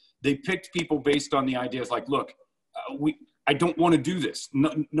Broadcasting. They picked people based on the ideas like, look, I don't want to do this.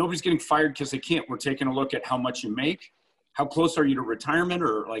 Nobody's getting fired because they can't. We're taking a look at how much you make. How close are you to retirement,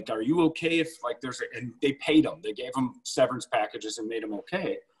 or like, are you okay if like and they paid them, they gave them severance packages and made them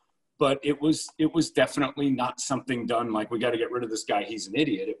okay. But it was definitely not something done like, we got to get rid of this guy, he's an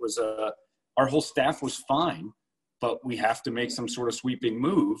idiot. It was our whole staff was fine, but we have to make some sort of sweeping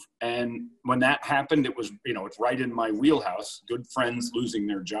move. And when that happened, it was, it's right in my wheelhouse, good friends losing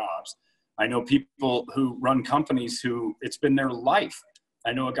their jobs. I know people who run companies who it's been their life.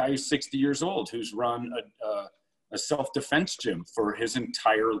 I know a guy who's 60 years old who's run a self-defense gym for his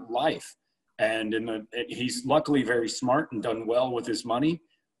entire life. And he's luckily very smart and done well with his money,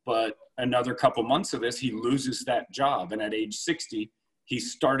 but another couple months of this, he loses that job. And at age 60,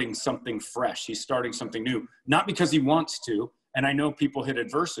 he's starting something fresh. He's starting something new, not because he wants to. And I know people hit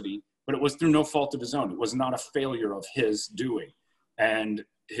adversity, but it was through no fault of his own. It was not a failure of his doing. And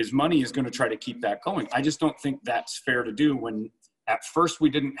his money is going to try to keep that going. I just don't think that's fair to do when at first we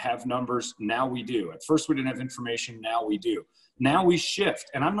didn't have numbers, now we do. At first we didn't have information, now we do. Now we shift,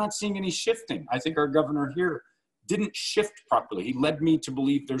 and I'm not seeing any shifting. I think our governor here didn't shift properly. He led me to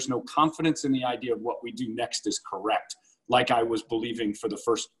believe there's no confidence in the idea of what we do next is correct, like I was believing for the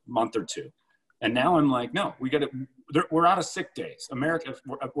first month or two. And now I'm like, no, we're out of sick days. America,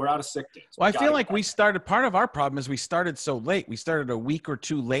 we're out of sick days. Well, I feel like part of our problem is we started so late. We started a week or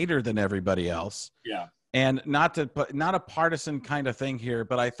two later than everybody else. Yeah. And not a partisan kind of thing here,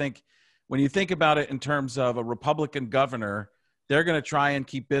 but I think when you think about it in terms of a Republican governor, they're going to try and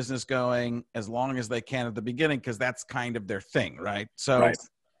keep business going as long as they can at the beginning, because that's kind of their thing, right? So right.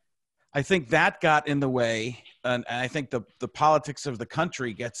 I think that got in the way, and I think the politics of the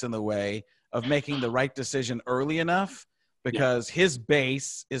country gets in the way of making the right decision early enough, because his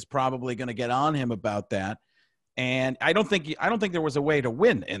base is probably going to get on him about that. And I don't think there was a way to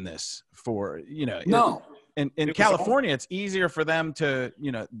win in this for, no. In California, it's easier for them to,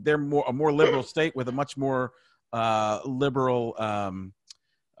 they're a more liberal state with a much more liberal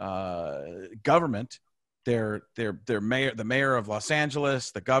government. The mayor of Los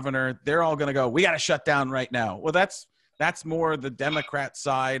Angeles, the governor, they're all going to go, we got to shut down right now. Well, that's more the Democrat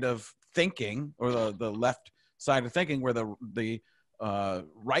side of thinking, or the left side of thinking, where the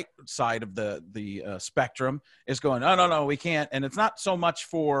right side of the spectrum is going, no, we can't. And it's not so much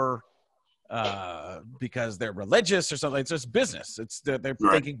for because they're religious or something. It's just business. They're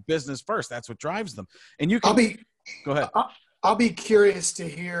right. Thinking business first. That's what drives them. And you can go ahead. I'll be curious to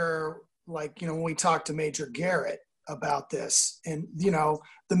hear, when we talk to Major Garrett about this, and the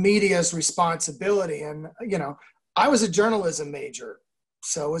media's responsibility. And I was a journalism major,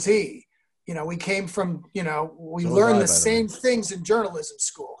 so was he. We came from, we learned the same things in journalism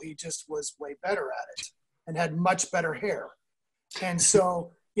school. He just was way better at it and had much better hair. And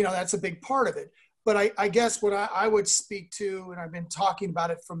so, that's a big part of it. But I guess what I would speak to, and I've been talking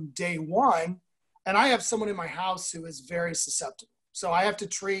about it from day one, and I have someone in my house who is very susceptible. So I have to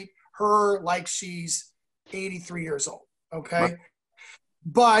treat her like she's 83 years old, okay? Right.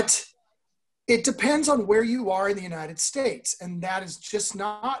 But it depends on where you are in the United States. And that has just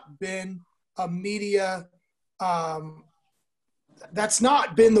not been a media, that's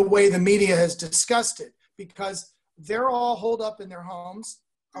not been the way the media has discussed it, because they're all holed up in their homes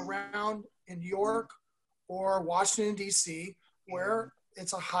around in New York or Washington, D.C., where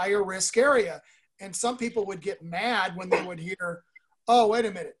it's a higher risk area. And some people would get mad when they would hear, oh, wait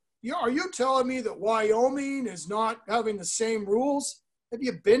a minute, are you telling me that Wyoming is not having the same rules? Have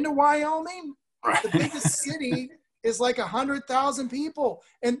you been to Wyoming? Right. The biggest city is like 100,000 people.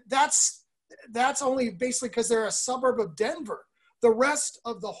 And that's that's only basically because they're a suburb of Denver. The rest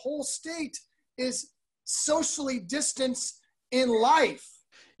of the whole state is socially distanced in life.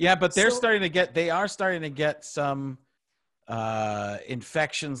 Yeah, but they are starting to get some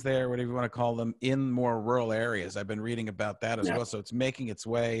infections there, whatever you want to call them, in more rural areas. I've been reading about that as well. So it's making its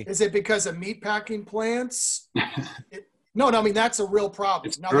way. Is it because of meatpacking plants? No, I mean, that's a real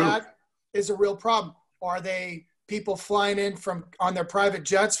problem. That is a real problem. Are they people flying in on their private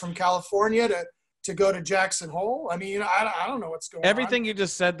jets from California to go to Jackson Hole? I mean, I don't know what's going on. Everything you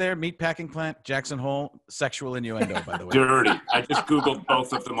just said there, meatpacking plant, Jackson Hole, sexual innuendo, by the way. Dirty. I just Googled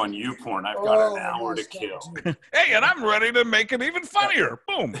both of them on YouPorn. I've got an hour to kill. Hey, and I'm ready to make it even funnier.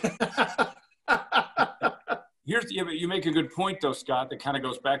 Boom. You make a good point, though, Scott, that kind of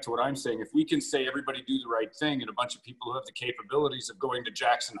goes back to what I'm saying. If we can say everybody do the right thing and a bunch of people who have the capabilities of going to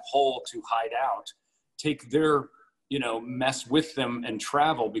Jackson Hole to hide out, take their mess with them and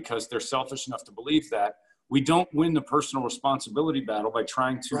travel because they're selfish enough to believe that, we don't win the personal responsibility battle by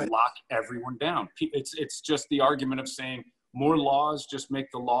trying to lock everyone down. It's just the argument of saying more laws just make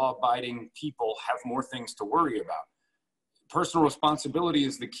the law-abiding people have more things to worry about. Personal responsibility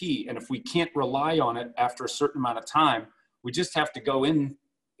is the key. And if we can't rely on it after a certain amount of time, we just have to go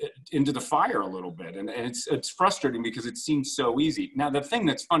into the fire a little bit. And it's frustrating because it seems so easy. Now, the thing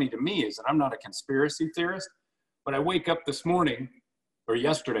that's funny to me is that I'm not a conspiracy theorist, but I wake up this morning, or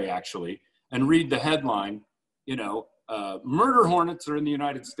yesterday actually, and read the headline, murder hornets are in the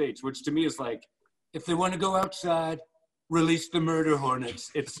United States, which to me is like, if they want to go outside, release the murder hornets.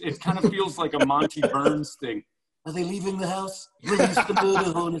 It kind of feels like a Monty Burns thing. Are they leaving the house? Release the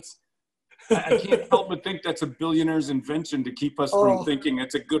murder hornets. I can't help but think that's a billionaire's invention to keep us from thinking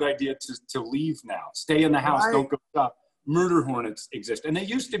it's a good idea to leave now. Stay in the house, don't go shop. Murder hornets exist. And they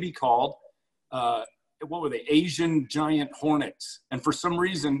used to be called, what were they? Asian giant hornets. And for some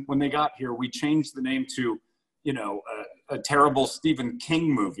reason, when they got here, we changed the name to, a terrible Stephen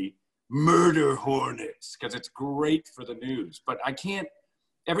King movie, Murder Hornets, because it's great for the news. But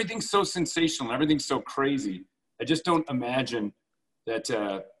everything's so sensational, everything's so crazy. I just don't imagine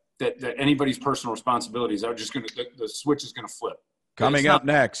that anybody's personal responsibilities are just the switch is going to flip. Coming up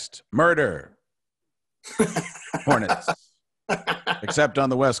next, murder hornets. Except on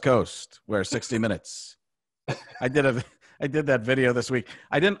the West Coast, where 60 Minutes. I did that video this week.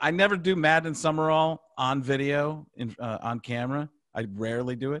 I never do Madden Summerall on video on camera. I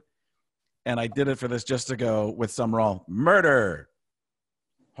rarely do it. And I did it for this just to go with Summerall. Murder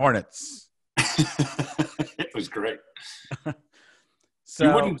hornets. It was great. So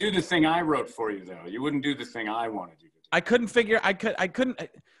you wouldn't do the thing I wrote for you, though. You wouldn't do the thing I wanted you to do.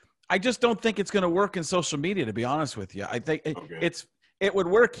 I just don't think it's going to work in social media, to be honest with you. I think it would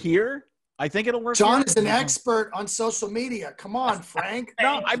work here. I think it'll work. John is an expert on social media. Come on, Frank.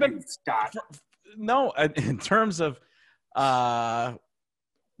 No, I've been Scott. No, in terms of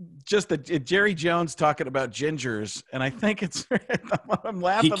just Jerry Jones talking about gingers, and I think it's I'm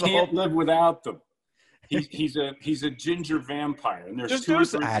laughing. He can't live without them. He's a ginger vampire, and there's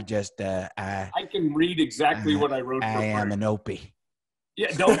I can read exactly what I wrote. I am an Opie.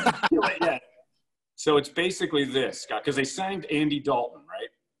 Yeah, don't do it yet. So it's basically this, Scott, because they signed Andy Dalton,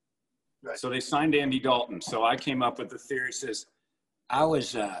 right? So they signed Andy Dalton. So I came up with the theory. Says I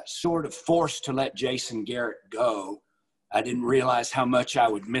was sort of forced to let Jason Garrett go. I didn't realize how much I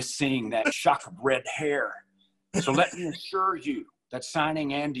would miss seeing that shock of red hair. So let me assure you that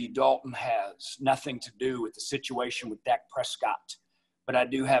signing Andy Dalton has nothing to do with the situation with Dak Prescott. But I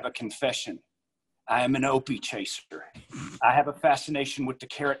do have a confession. I am an Opie chaser. I have a fascination with the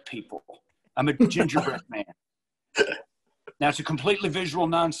carrot people. I'm a gingerbread man. Now, it's a completely visual,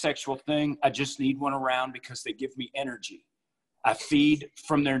 non-sexual thing. I just need one around because they give me energy. I feed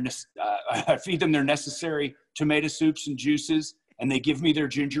them their necessary tomato soups and juices, and they give me their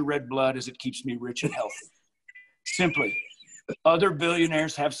ginger red blood as it keeps me rich and healthy. Simply, other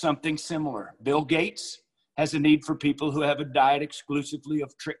billionaires have something similar. Bill Gates has a need for people who have a diet exclusively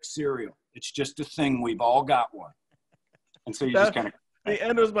of Trick cereal. It's just a thing. We've all got one. And so you just kind of... The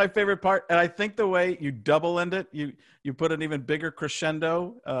end was my favorite part. And I think the way you double end it, you put an even bigger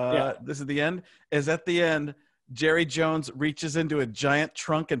crescendo. This is the end. Is at the end, Jerry Jones reaches into a giant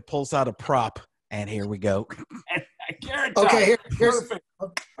trunk and pulls out a prop. And here we go. Okay, here's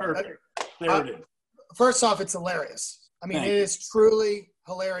perfect. There it is. First off, it's hilarious. I mean, it is truly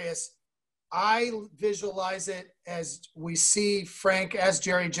hilarious. I visualize it as we see Frank as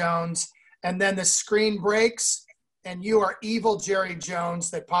Jerry Jones, and then the screen breaks, and you are evil Jerry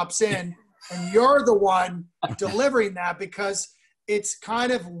Jones that pops in, and you're the one delivering that because it's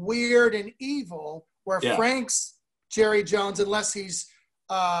kind of weird and evil where Frank's Jerry Jones, unless he's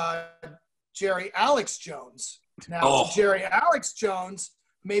Jerry Alex Jones. Now, Jerry Alex Jones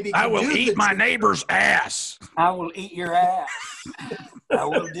maybe I will eat my neighbor's ass. I will eat your ass. I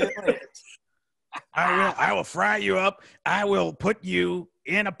will do it. I will fry you up. I will put you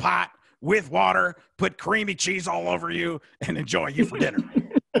in a pot with water, put creamy cheese all over you, and enjoy you for dinner.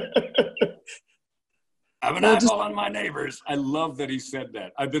 I have an eyeball on my neighbors. I love that he said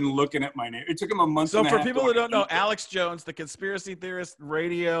that. I've been looking at my neighbors. It took him a month and a half. So for people who don't know, Alex Jones, the conspiracy theorist,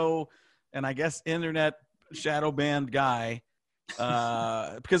 radio, and I guess internet shadow banned guy,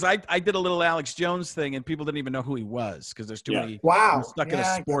 because I did a little Alex Jones thing and people didn't even know who he was because there's too many. Wow. Stuck in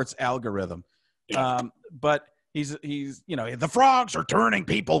a sports algorithm. Yeah. But he's the frogs are turning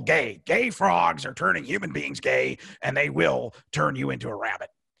people gay. Gay frogs are turning human beings gay, and they will turn you into a rabbit.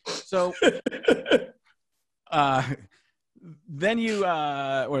 So then you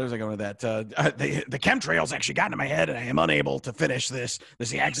where was I going with that? The chemtrails actually got into my head, and I am unable to finish this. This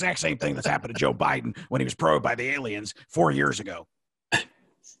is the exact same thing that's happened to Joe Biden when he was probed by the aliens 4 years ago.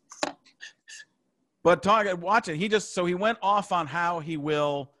 But watch it. He went off on how he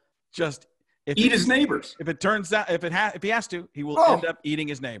will just eat his neighbors. If it turns out, if he has to, he will end up eating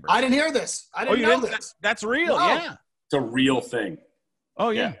his neighbors. I didn't hear this. I didn't know this. That's real. Wow. Yeah, it's a real thing.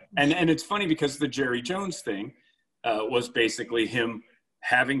 Oh yeah. And it's funny because the Jerry Jones thing was basically him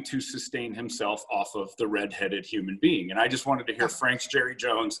having to sustain himself off of the redheaded human being. And I just wanted to hear Frank's Jerry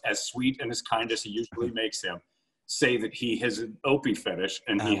Jones, as sweet and as kind as he usually makes him, say that he has an Opie fetish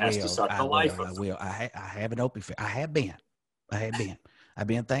and he has to suck the life of him. I have an Opie fetish. I have been. I've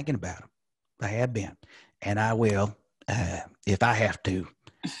been thinking about him. I have been. And I will, if I have to,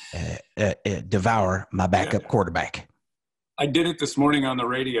 devour my backup quarterback. I did it this morning on the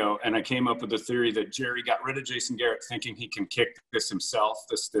radio, and I came up with the theory that Jerry got rid of Jason Garrett thinking he can kick this himself.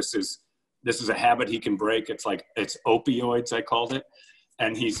 This is a habit he can break. It's opioids, I called it.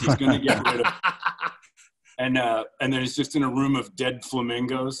 And he's going to get rid of and then he's just in a room of dead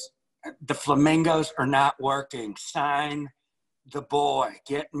flamingos. The flamingos are not working. Sign the boy.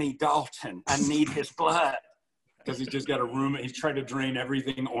 Get me Dalton. I need his blood. Because he's just got a room. He's tried to drain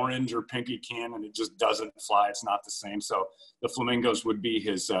everything orange or pink he can, and it just doesn't fly. It's not the same. So the flamingos would be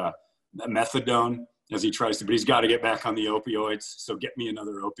his methadone as he tries to, but he's got to get back on the opioids. So get me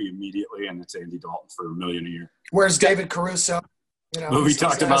another opie immediately, and it's Andy Dalton for $1 million a year. Where's David Caruso? Well, we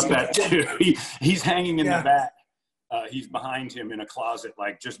talked about that too. He's hanging in the back. He's behind him in a closet,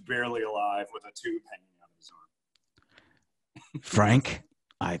 like just barely alive with a tube hanging out of his arm. Frank,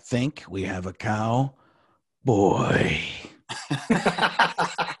 I think we have a cow. Boy.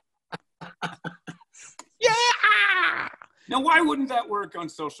 Yeah. Now, why wouldn't that work on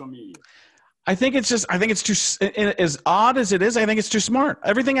social media? I think it's too, as odd as it is, I think it's too smart.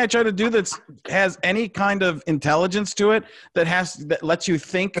 Everything I try to do that has any kind of intelligence to it, that lets you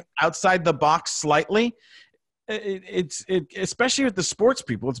think outside the box slightly, especially with the sports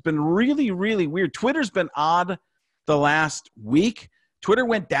people, it's been really, really weird. Twitter's been odd the last week. Twitter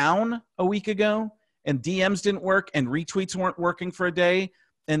went down a week ago, and DMs didn't work, and retweets weren't working for a day.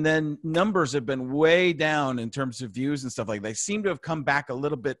 And then numbers have been way down in terms of views and stuff like that. They seem to have come back a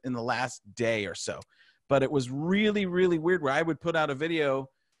little bit in the last day or so. But it was really, really weird where I would put out a video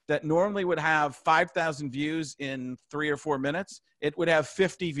that normally would have 5,000 views in 3 or 4 minutes. It would have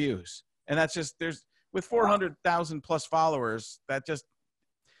 50 views. And that's just, with 400,000 plus followers, that just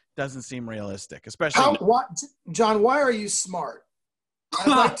doesn't seem realistic, especially. John, why are you smart? I'd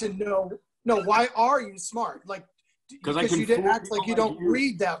like to know. No, why are you smart? Because you didn't act like you don't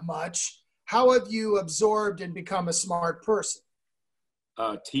read that much. How have you absorbed and become a smart person?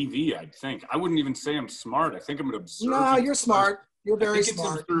 TV, I think. I wouldn't even say I'm smart. I think I'm an observant. No, you're smart. You're very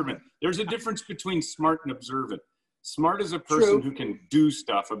smart. It's observant. There's a difference between smart and observant. Smart is a person who can do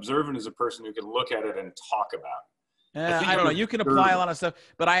stuff. Observant is a person who can look at it and talk about it. I don't know. You can apply a lot of stuff,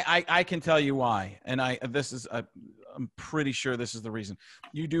 but I can tell you why. And I'm pretty sure this is the reason.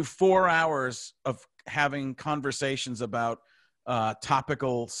 You do 4 hours of having conversations about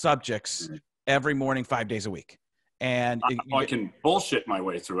topical subjects every morning, 5 days a week. And I can bullshit my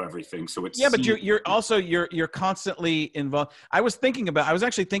way through everything. So it's but you're constantly involved. I was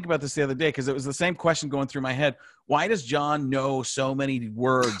actually thinking about this the other day because it was the same question going through my head. Why does John know so many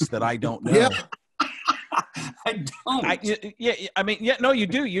words that I don't know? I don't. No, you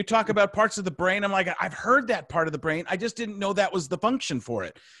do. You talk about parts of the brain. I'm like, I've heard that part of the brain. I just didn't know that was the function for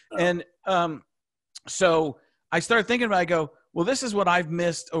it. And so I started thinking about it. I go, well, this is what I've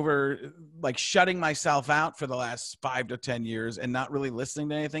missed over shutting myself out for the last 5 to 10 years and not really listening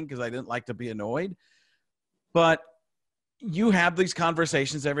to anything because I didn't like to be annoyed. But you have these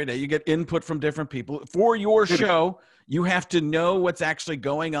conversations every day. You get input from different people for your show. You have to know what's actually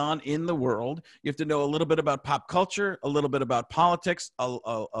going on in the world. You have to know a little bit about pop culture, a little bit about politics,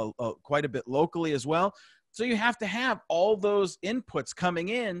 quite a bit locally as well. So you have to have all those inputs coming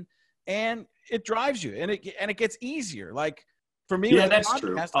in, and it drives you, and it gets easier. Like for me, with that's podcast,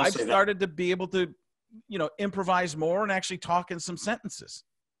 true. I've started to be able to, improvise more and actually talk in some sentences.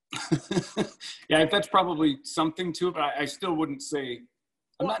 Yeah, that's probably something to it, but I still wouldn't say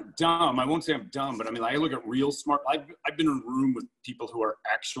I'm not dumb. I won't say I'm dumb, but I mean, I look at real smart. I've been in a room with people who are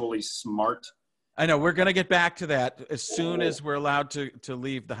actually smart. I know we're going to get back to that as soon as we're allowed to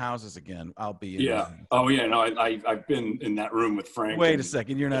leave the houses again. I'll be in. Yeah. Oh yeah. No, I've been in that room with Frank. Wait a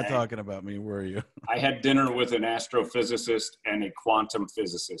second. You're not talking about me, were you? I had dinner with an astrophysicist and a quantum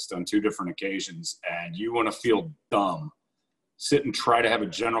physicist on 2 different occasions, and you want to feel dumb, sit and try to have a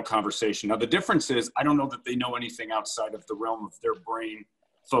general conversation. Now the difference is I don't know that they know anything outside of the realm of their brain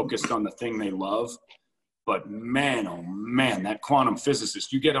focused on the thing they love. But man, oh man, that quantum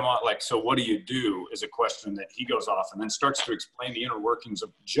physicist, you get him on like, so what do you do is a question that he goes off and then starts to explain the inner workings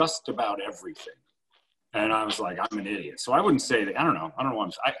of just about everything. And I was like, I'm an idiot. So I wouldn't say that, I don't know.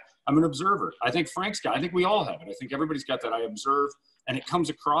 I'm an observer. I think I think we all have it. I think everybody's got that. I observe, and it comes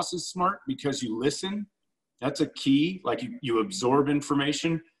across as smart because you listen. That's a key. Like you absorb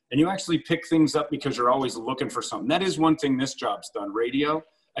information and you actually pick things up because you're always looking for something. That is one thing this job's done, radio.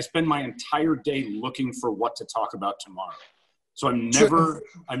 I spend my entire day looking for what to talk about tomorrow. So I'm never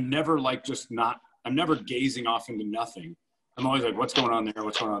like I'm never gazing off into nothing. I'm always like, what's going on there?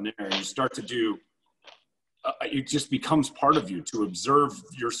 What's going on there? And you start to do, it just becomes part of you to observe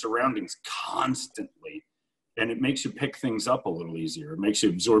your surroundings constantly. And it makes you pick things up a little easier. It makes you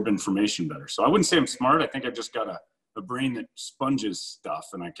absorb information better. So I wouldn't say I'm smart. I think I've just got a brain that sponges stuff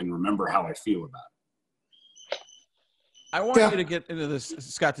and I can remember how I feel about it. I want you to get into this.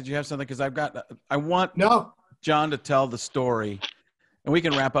 Scott, did you have something? Because I want John to tell the story, and we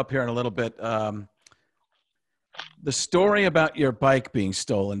can wrap up here in a little bit. The story about your bike being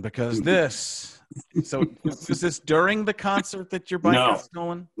stolen, because was this during the concert that your bike got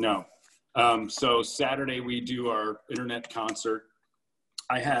stolen? No. So Saturday we do our internet concert.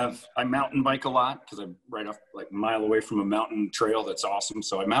 I mountain bike a lot because I'm right off like a mile away from a mountain trail that's awesome.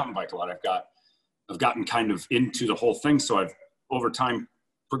 So I mountain bike a lot. I've gotten kind of into the whole thing. So I've over time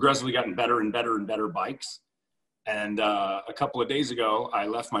progressively gotten better and better and better bikes. And a couple of days ago, I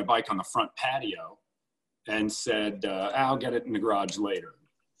left my bike on the front patio and said, I'll get it in the garage later.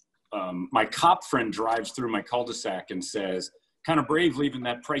 My cop friend drives through my cul-de-sac and says, kind of brave leaving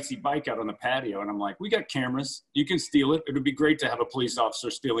that pricey bike out on the patio. And I'm like, we got cameras. You can steal it. It would be great to have a police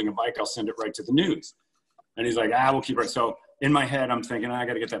officer stealing a bike. I'll send it right to the news. And he's like, we'll keep it. So in my head, I'm thinking, I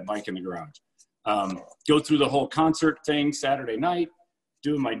got to get that bike in the garage. Go through the whole concert thing Saturday night,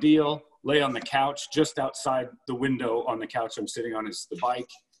 doing my deal, lay on the couch just outside the window on the couch I'm sitting on is the bike.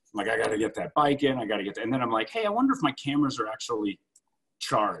 I'm like, I got to get that bike in. And then I'm like, hey, I wonder if my cameras are actually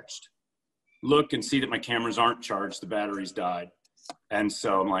charged. Look and see that my cameras aren't charged. The batteries died. And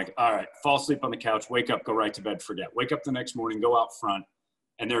so I'm like, all right, fall asleep on the couch, wake up, go right to bed, forget. Wake up the next morning, go out front.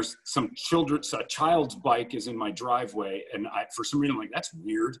 And there's a child's bike is in my driveway. And for some reason, I'm like, that's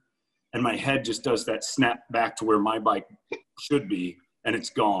weird. And my head just does that snap back to where my bike should be, and it's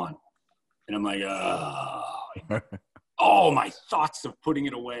gone. And I'm like, my thoughts of putting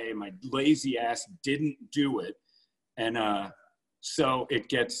it away, my lazy ass didn't do it. And so it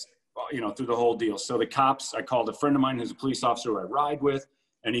gets, through the whole deal. So the cops, I called a friend of mine who's a police officer who I ride with,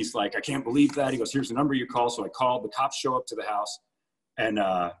 and he's like, I can't believe that. He goes, here's the number you call. So I called, the cops show up to the house, and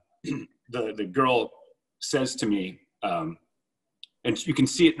the girl says to me, and you can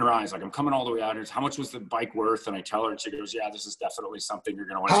see it in her eyes, like, I'm coming all the way out here. How much was the bike worth? And I tell her, and she goes, yeah, this is definitely something you're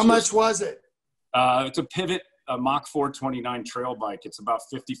going to want to How much was it? It's a Pivot, a Mach 429 trail bike. It's about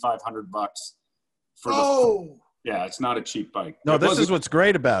 $5,500 yeah, it's not a cheap bike. No, this is what's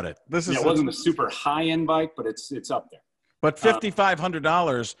great about it. It wasn't a super high-end bike, but it's up there. But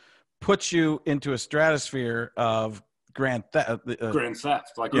 $5,500 puts you into a stratosphere of grand theft. Grand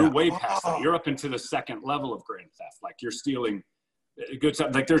theft. Like, you're way past that. You're up into the second level of grand theft. Like, you're stealing good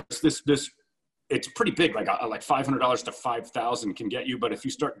stuff. Like, there's this it's pretty big. Like $500 to $5,000 can get you. But if you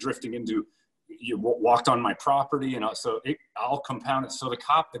start drifting into, you walked on my property, so I'll compound it. So the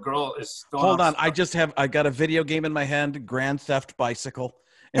girl is still. Hold on. I got a video game in my hand, Grand Theft Bicycle,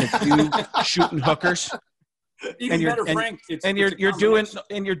 and it's you shooting hookers. Even better, Frank. You're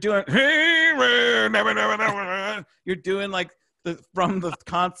doing like from the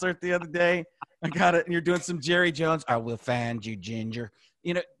concert the other day. I got it. And you're doing some Jerry Jones. I will find you, Ginger.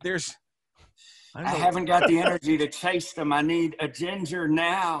 I haven't got the energy to chase them. I need a ginger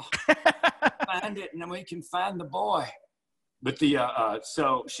now. Find it, and then we can find the boy. But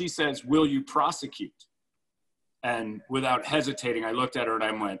so she says, will you prosecute? And without hesitating, I looked at her and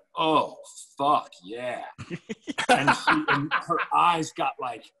I went, oh, fuck, yeah. and her eyes got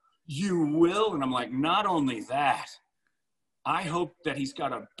like, you will? And I'm like, not only that, I hope that he's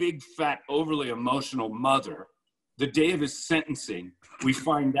got a big, fat, overly emotional mother. The day of his sentencing, we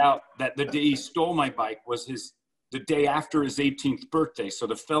find out that the day he stole my bike was the day after his 18th birthday. So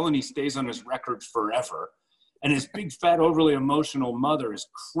the felony stays on his record forever. And his big, fat, overly emotional mother is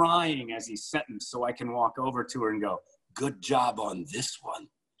crying as he's sentenced, so I can walk over to her and go, good job on this one.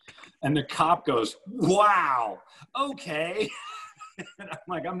 And the cop goes, wow, okay. And I'm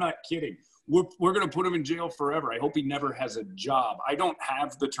like, I'm not kidding. We're going to put him in jail forever. I hope he never has a job. I don't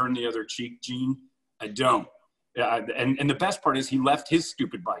have the turn the other cheek gene. I don't. And the best part is he left his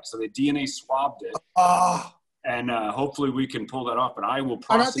stupid bike, so they DNA swabbed it. And hopefully we can pull that off. But I will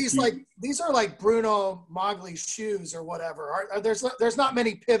prosecute. Are not these are like Bruno Magli shoes or whatever? There's not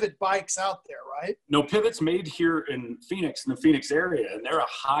many Pivot bikes out there, right? No, Pivot's made here in Phoenix, in the Phoenix area, and they're a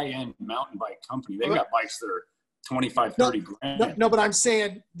high-end mountain bike company. They've got bikes that are 25, 30 grand. No, but I'm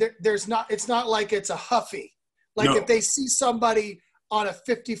saying it's not like it's a Huffy. Like if they see somebody on a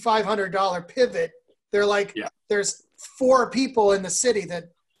 $5,500 Pivot, they're like, there's 4 people in the city that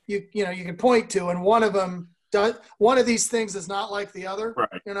you can point to, and one of these things is not like the other,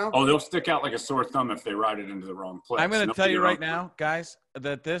 right? Oh, they'll stick out like a sore thumb if they ride it into the wrong place. I'm going to tell you right now, guys,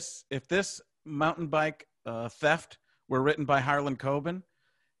 that if this mountain bike theft were written by Harlan Coben,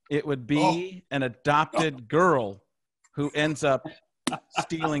 it would be an adopted girl who ends up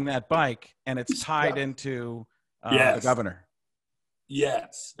stealing that bike, and it's tied into the governor.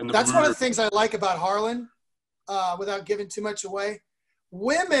 Yes. And that's one of the things I like about Harlan, without giving too much away.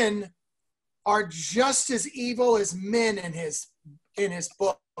 Women are just as evil as men in his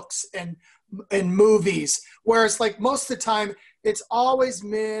books and movies. Whereas like most of the time, it's always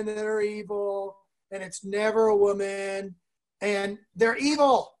men that are evil, and it's never a woman, and they're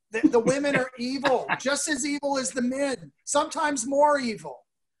evil. The women are evil, just as evil as the men, sometimes more evil.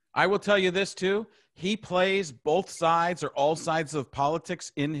 I will tell you this too. He plays both sides or all sides of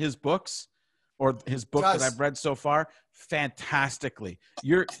politics in his books, or his book that I've read so far, fantastically.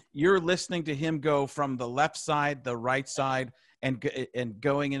 You're listening to him go from the left side, the right side, and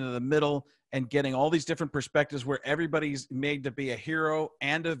going into the middle, and getting all these different perspectives where everybody's made to be a hero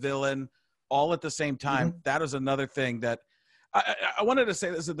and a villain all at the same time. Mm-hmm. That is another thing that I wanted to say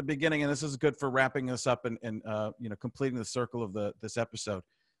this at the beginning, and this is good for wrapping this up and completing the circle of this episode.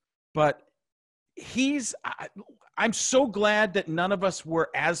 But I'm so glad that none of us were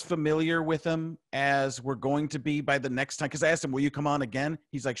as familiar with him as we're going to be by the next time. Because I asked him, will you come on again?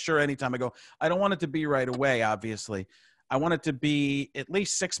 He's like, sure, anytime. I go, I don't want it to be right away, obviously. I want it to be at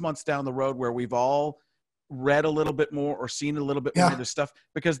least 6 months down the road where we've all read a little bit more or seen a little bit more of this stuff.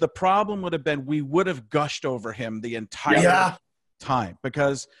 Because the problem would have been we would have gushed over him the entire time.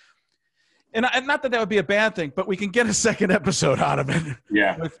 Because – and not that would be a bad thing, but we can get a second episode out of it.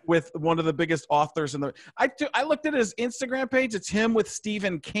 Yeah. With one of the biggest authors in the. I looked at his Instagram page. It's him with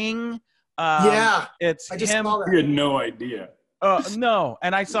Stephen King. It's him. We had no idea. No,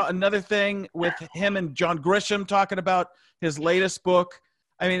 and I saw another thing with him and John Grisham talking about his latest book.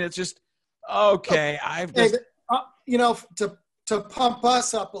 I mean, it's just okay. To pump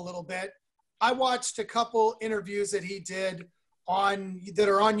us up a little bit, I watched a couple interviews that he did that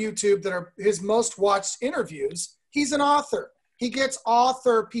are on YouTube that are his most watched interviews. He's an author. He gets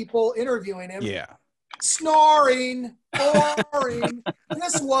author people interviewing him. Yeah. Snoring, boring.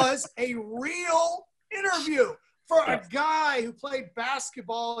 This was a real interview for a guy who played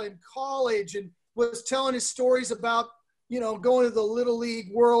basketball in college and was telling his stories about, going to the Little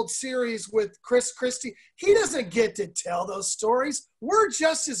League World Series with Chris Christie. He doesn't get to tell those stories. We're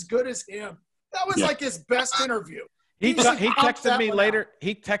just as good as him. That was like his best interview. He texted me later.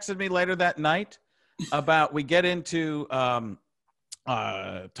 He texted me later that night about we get into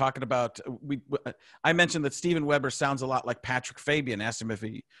talking about I mentioned that Steven Weber sounds a lot like Patrick Fabian. Asked him if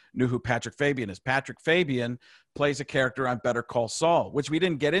he knew who Patrick Fabian is. Patrick Fabian plays a character on Better Call Saul, which we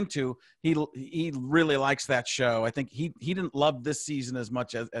didn't get into. He really likes that show. I think he didn't love this season as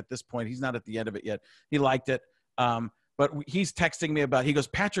much as at this point. He's not at the end of it yet. He liked it, but he's texting me about. He goes,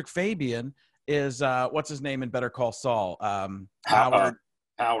 Patrick Fabian is what's his name in Better Call Saul? Howard.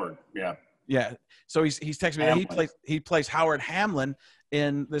 Howard, yeah. Yeah. So he's texting me. Hamlin. He plays Howard Hamlin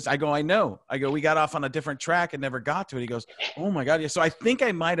in this. I go, I know. I go, we got off on a different track and never got to it. He goes, oh my God. Yeah. So I think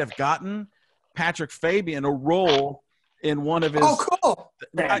I might have gotten Patrick Fabian a role in one of his. Oh, cool.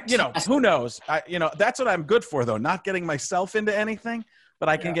 who knows? That's what I'm good for, though. Not getting myself into anything, but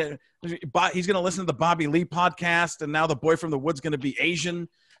I can get. He's going to listen to the Bobby Lee podcast, and now the boy from the wood's going to be Asian.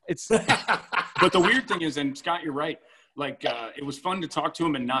 It's. But the weird thing is, and Scott, you're right. Like, it was fun to talk to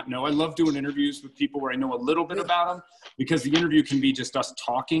him and not know. I love doing interviews with people where I know a little bit about them, because the interview can be just us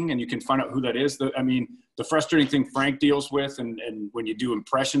talking and you can find out who that is. The frustrating thing Frank deals with, and when you do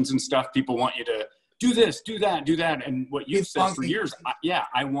impressions and stuff, people want you to do this, do that, do that. And what you've said for years,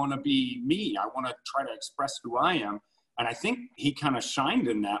 I want to be me. I want to try to express who I am. And I think he kind of shined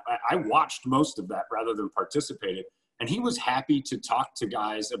in that. I watched most of that rather than participated. And he was happy to talk to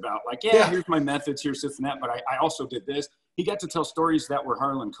guys about, like, here's my methods, here's this and that, but I also did this. He got to tell stories that were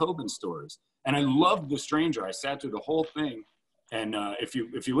Harlan Coben stories. And I loved The Stranger. I sat through the whole thing. And if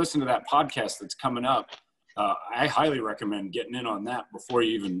you listen to that podcast that's coming up, I highly recommend getting in on that before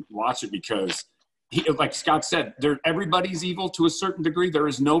you even watch it, because like Scott said, everybody's evil to a certain degree.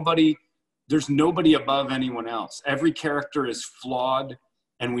 There's nobody above anyone else. Every character is flawed,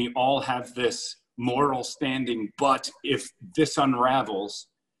 and we all have this moral standing. But if this unravels,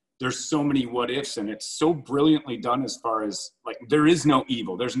 there's so many what ifs, and it's so brilliantly done as far as, like, there is no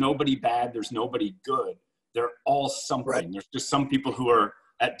evil. There's nobody bad. There's nobody good. They're all something. Right. There's just some people who are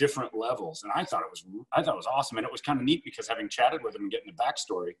at different levels. And I thought it was awesome. And it was kind of neat because having chatted with him and getting the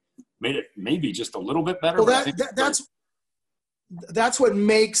backstory made it maybe just a little bit better. Well, that's what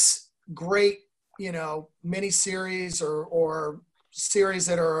makes great, miniseries or series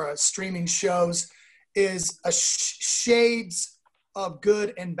that are streaming shows, is a shades of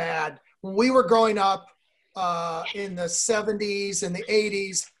good and bad. When we were growing up in the 70s and the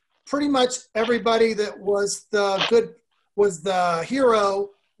 80s, pretty much everybody that was the hero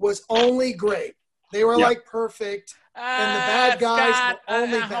was only great. They were like perfect, and the bad guys Scott, were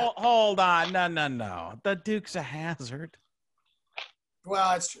only bad. Hold on. No. The Duke's a hazard.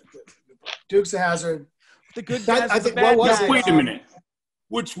 Well, that's true. Duke's a hazard. The good guys. I think. What was it? Wait a minute.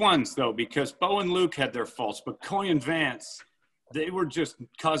 Which ones, though? Because Bo and Luke had their faults, but Coy and Vance, they were just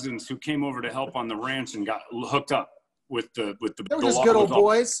cousins who came over to help on the ranch and got hooked up with the. They were just good old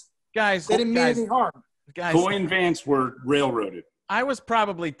boys. Guys, they didn't mean any harm. Guys, Coy and Vance were railroaded. I was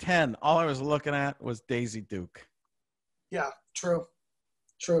probably 10. All I was looking at was Daisy Duke. Yeah, true.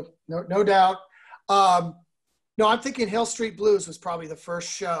 No doubt. No, I'm thinking Hill Street Blues was probably the first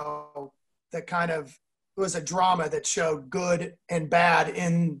show that kind of was a drama that showed good and bad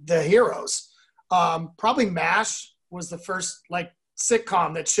in the heroes. Probably MASH was the first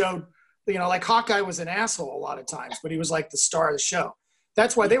sitcom that showed, like Hawkeye was an asshole a lot of times, but he was like the star of the show.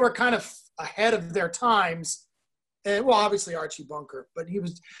 That's why they were kind of ahead of their times. And well, obviously Archie Bunker, but he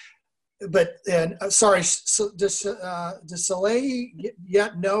was. Sorry, does Salehi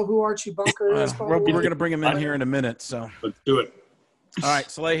yet know who Archie Bunker is? We're going to bring him in here in a minute. So let's do it. All right,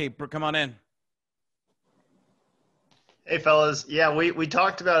 Salehi, come on in. Hey, fellas. Yeah, we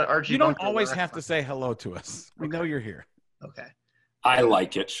talked about Archie Bunker. You don't always have to say hello to us. We know you're here. Okay. I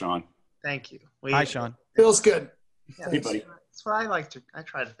like it, Shaun. Thank you. Hi, Shaun. Feels good. Yeah, hey, buddy. That's what I like to. I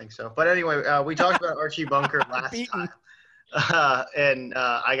try to think so. But anyway, we talked about Archie Bunker last time. And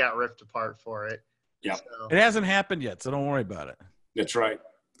I got ripped apart for it. Yeah. So. It hasn't happened yet, so don't worry about it. That's right.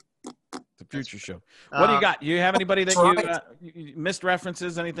 It's a future show. What do you got? You have anybody that you missed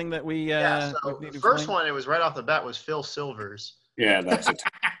references? Anything that we so the first one, it was right off the bat, was Phil Silvers. Yeah, that's it.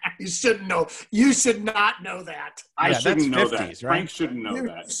 You shouldn't know. You should not know that. I shouldn't know 50s, that. Right? Frank shouldn't know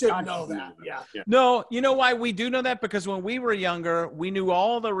that. You shouldn't know that. Yeah. No, you know why we do know that? Because when we were younger, we knew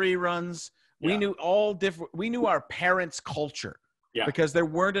all the reruns. We knew all different. We knew our parents' culture because there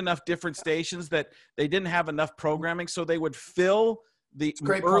weren't enough different stations that they didn't have enough programming. So they would fill the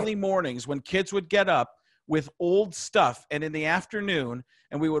early mornings when kids would get up with old stuff, and in the afternoon,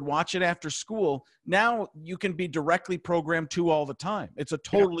 and we would watch it after school. Now you can be directly programmed to all the time. It's a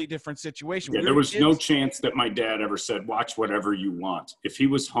totally different situation. Yeah, there was no chance that my dad ever said, watch whatever you want. If he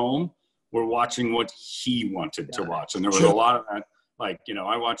was home, we're watching what he wanted to watch. And there was a lot of that. Like,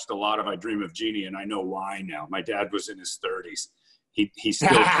 I watched a lot of I Dream of Jeannie, and I know why now. My dad was in his 30s. He still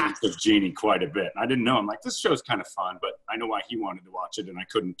thinks of Jeannie quite a bit. I didn't know. I'm like, this show's kind of fun, but I know why he wanted to watch it, and I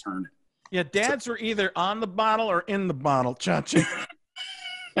couldn't turn it. Yeah, dads were either on the bottle or in the bottle, Chachi.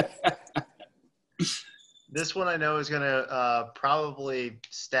 This one I know is going to probably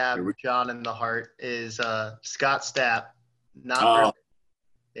stab John in the heart is Scott Stapp. Not really.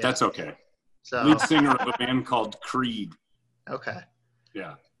 Yeah. That's okay. So. Lead singer of a band called Creed. Okay.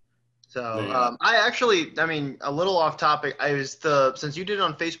 Yeah. So I actually, I mean, a little off topic. Since you did it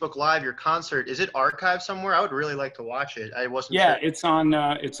on Facebook Live, your concert, is it archived somewhere? I would really like to watch it. I wasn't sure. It's on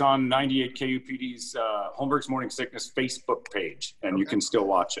 98 KUPD's Holmberg's Morning Sickness Facebook page, and you can still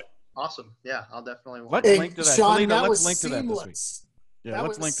watch it. Awesome. Yeah, I'll definitely watch Let's it. link to that. Sean, Toledo, that let's was link seamless. to that this week. Yeah,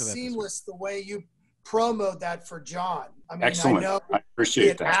 let's link to that. Seamless the way you promoted that for John. I mean, Excellent. I know I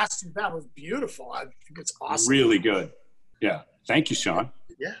appreciate that. Asked you, that was beautiful. I think it's awesome. Really good. Yeah. Thank you, Sean.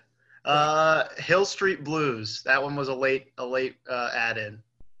 Yeah. Hill Street Blues. That one was a late add in.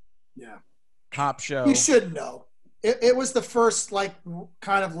 Yeah. Cop show. You should know. It was the first like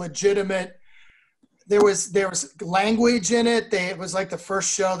kind of legitimate. There was language in it. It was like the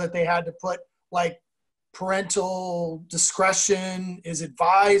first show that they had to put like parental discretion is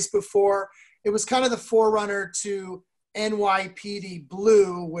advised before. It was kind of the forerunner to NYPD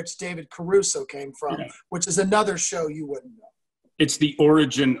Blue, which David Caruso came from, which is another show you wouldn't know. It's the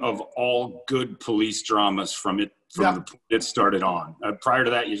origin of all good police dramas from the point it started on. Prior to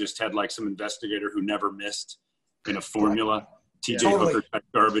that, you just had like some investigator who never missed in a formula, TJ Hooker type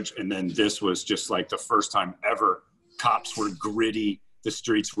garbage. And then this was just like the first time ever cops were gritty. The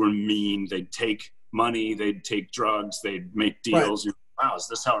streets were mean. They'd take money. They'd take drugs. They'd make deals. Right. Wow, is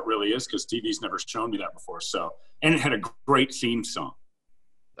this how it really is? Because TV's never shown me that before. So, and it had a great theme song.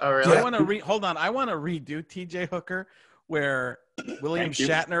 Oh, really? I want to hold on. I want to redo TJ Hooker, where William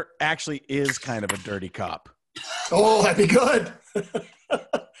Shatner actually is kind of a dirty cop. Oh, that'd be good.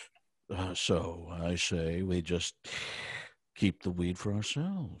 So I say we just keep the weed for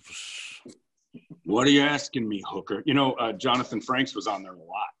ourselves. What are you asking me, Hooker? You know, Jonathan Franks was on there a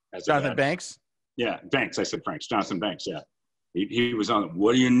lot. Jonathan Banks? Yeah, Banks. I said Franks. Jonathan Banks, yeah. He was on,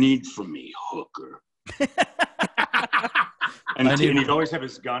 what do you need from me, Hooker? and he'd always have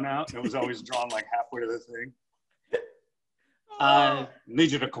his gun out, and it was always drawn like halfway to the thing. I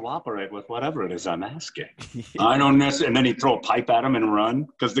need you to cooperate with whatever it is I'm asking. I don't necessarily. And then he'd throw a pipe at him and run,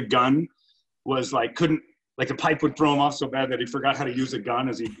 because the gun was like, the pipe would throw him off so bad that he forgot how to use a gun,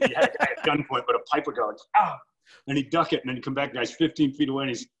 as he had a guy at gunpoint, but a pipe would go like, ah! And he'd duck it, and then he'd come back, guy's 15 feet away,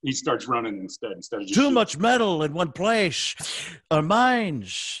 and he starts running instead of just too much metal in one place. Our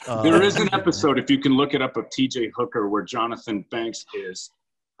minds. There is an episode, if you can look it up, of TJ Hooker where Jonathan Banks is.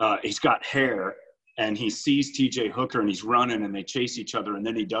 He's got hair, and he sees TJ Hooker, and he's running, and they chase each other, and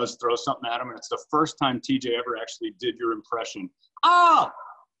then he does throw something at him, and it's the first time TJ ever actually did your impression. Ah!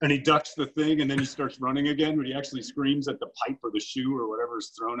 And he ducks the thing, and then he starts running again, when he actually screams at the pipe or the shoe or whatever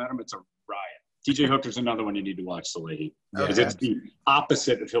is thrown at him. It's a riot. TJ Hooker's another one you need to watch, Salehi, because it's the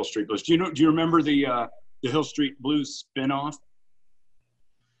opposite of Hill Street Blues. Do you remember the Hill Street Blues spinoff?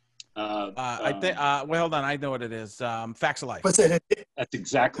 I think. Well, hold on. I know what it is. Facts of Life. What's it? That's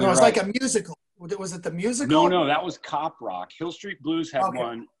exactly right. It was right. like a musical. Was it the musical? No, that was cop rock. Hill Street Blues had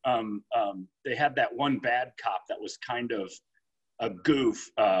one. They had that one bad cop that was kind of a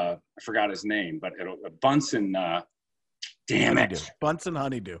goof. I forgot his name, but Bunsen. Damn it, Bunsen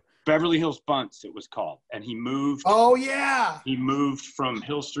Honeydew. Beverly Hills Bunts, it was called. And he moved. Oh, yeah. He moved from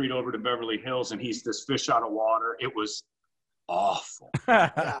Hill Street over to Beverly Hills, and he's this fish out of water. It was awful.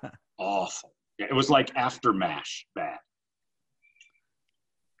 Awful. Yeah, it was like After MASH bad.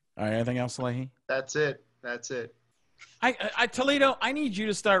 All right, anything else, Salehi? That's it. I Toledo, I need you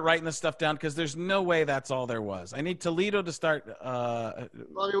to start writing this stuff down, because there's no way that's all there was. I need Toledo to start. Well,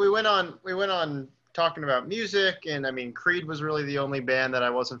 I mean, we went on talking about music, and I mean, Creed was really the only band that I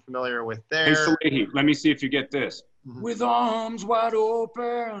wasn't familiar with there. Hey, Salehi, let me see if you get this. Mm-hmm. With arms wide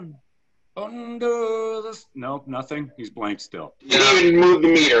open, under the... Nope, nothing. He's blank still. You didn't even move the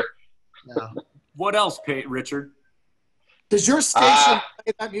meter. No. What else, Richard? Does your station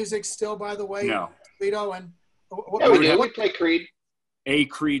play that music still, by the way? No. Toledo and... Yeah, we do. We play Creed. A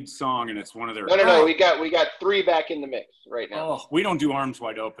Creed song, and it's one of their... No. We got 3 back in the mix right now. Oh, we don't do Arms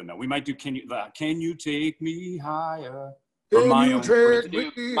Wide Open, though. We might do Can You Take Me Higher? Or My Own Prison.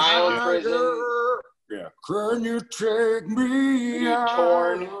 Yeah. Can you take me higher?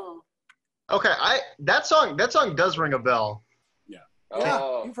 Torn. Okay, that song does ring a bell. Yeah.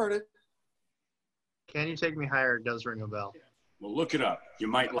 Yeah, you've heard it. Can You Take Me Higher does ring a bell. Well, look it up. You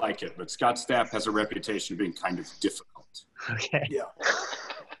might like it, but Scott Stapp has a reputation of being kind of difficult. Okay. Yeah.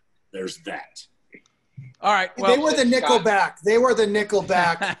 There's that. All right. Well, they were the Nickelback. They were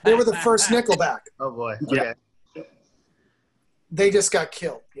the first Nickelback. Oh, boy. Yeah. Okay. They just got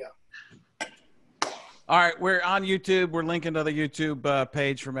killed. Yeah. All right, we're on YouTube. We're linking to the YouTube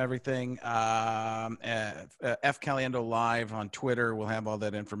page from everything. F Caliendo Live on Twitter. We'll have all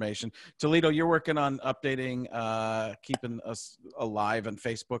that information. Toledo, you're working on updating, keeping us alive on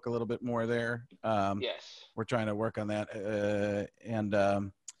Facebook a little bit more there. Yes. We're trying to work on that.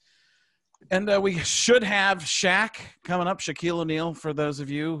 And we should have Shaq coming up, Shaquille O'Neal, for those of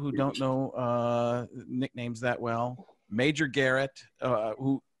you who don't know nicknames that well. Major Garrett,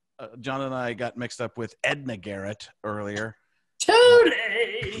 who John and I got mixed up with Edna Garrett earlier.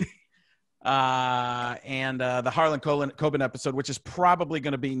 Tony! And the Harlan Coben episode, which is probably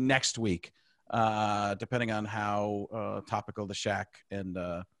going to be next week, depending on how topical the Shaq and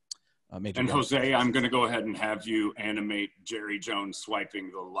Major. And Jose, I'm going to go ahead and have you animate Jerry Jones swiping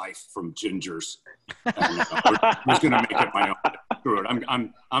the life from Gingers. And, we're going to make it my own. Screw it.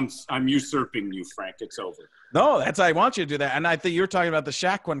 I'm usurping you, Frank. It's over. No, I want you to do that. And I think you're talking about the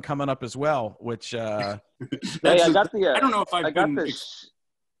Shaq one coming up as well, which. Hey, I got the. I don't know if I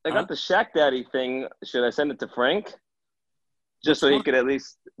got the Shaq Daddy thing. Should I send it to Frank? Just so he could at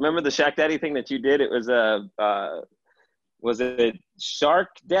least remember the Shaq Daddy thing that you did. It was it Shark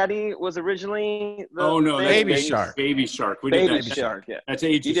Daddy was originally the no, Baby Shark. Baby Shark. We Baby did that. Shark, yeah. That's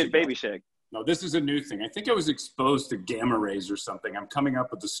ages You did ago. Baby Shark. No, this is a new thing. I think I was exposed to gamma rays or something. I'm coming up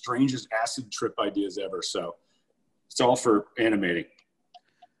with the strangest acid trip ideas ever. So it's all for animating.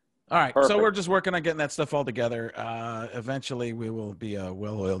 All right. Perfect. So we're just working on getting that stuff all together. Eventually we will be a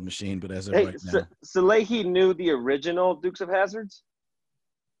well-oiled machine, but as of right now. Salehi knew the original Dukes of Hazzards?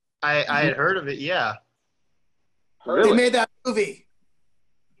 I had heard of it, yeah. Really? They made that movie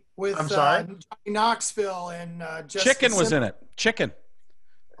with I'm sorry? Johnny Knoxville and Jessica Chicken was in Simpson. it. Chicken.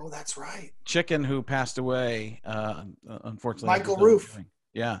 Oh, that's right. Chicken, who passed away, unfortunately. Michael Roof.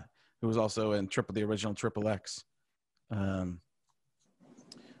 Yeah, who was also in the original Triple X. All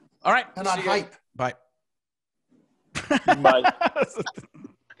right. And on see you. Hype. Bye. Bye.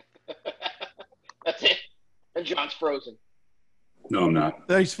 That's it. And John's frozen. No, I'm not.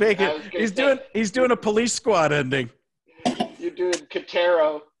 No, he's faking. I was gonna He's say- doing a Police Squad ending. You're doing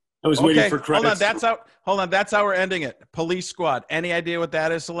Katero. I was waiting for credits. Hold on. That's how we're ending it. Police Squad. Any idea what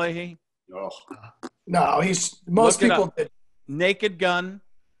that is, Salehi? Oh. No, most Look it people up. did. Naked Gun.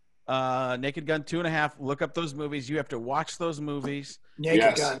 Naked Gun 2.5. Look up those movies. You have to watch those movies. Naked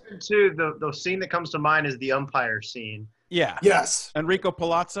Yes. Gun. Too, the scene that comes to mind is the umpire scene. Yeah. Yes. Enrico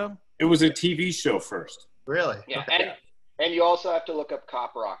Palazzo. It was a TV show first. Really? Yeah, and you also have to look up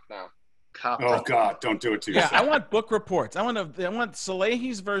Cop Rock now. Oh, God, don't do it to Yeah, yourself. I want book reports. I want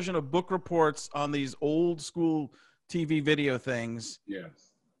Salehi's version of book reports on these old school TV video things. Yeah.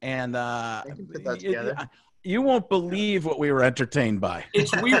 And can put that together. you won't believe what we were entertained by.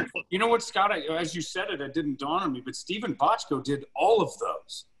 It's weird. You know what, Scott? As you said it didn't dawn on me, but Stephen Bochco did all of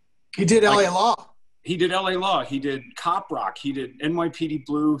those. He did LA Law. He did LA Law. He did Cop Rock. He did NYPD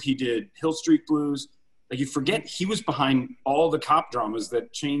Blue. He did Hill Street Blues. Like, you forget he was behind all the cop dramas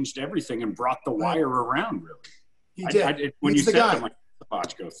that changed everything and brought The Wire around, really. He did. When He's you the said guy. it, I'm like, the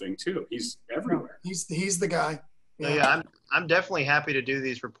Bochco thing, too. He's everywhere. He's the guy. Yeah, I'm definitely happy to do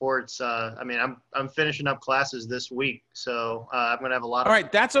these reports. I'm finishing up classes this week, so I'm gonna have a lot. All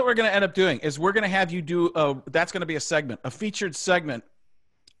right, that's what we're going to end up doing. Is we're going to have you do. That's going to be a segment, a featured segment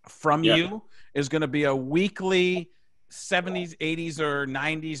from you. Is going to be a weekly 70s, 80s, or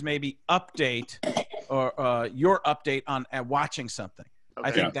 90s maybe update, or your update on watching something. Okay.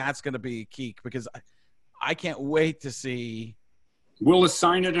 I think that's going to be key because I can't wait to see. We'll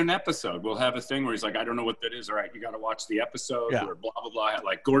assign it an episode. We'll have a thing where he's like, I don't know what that is. All right, you got to watch the episode or blah, blah, blah.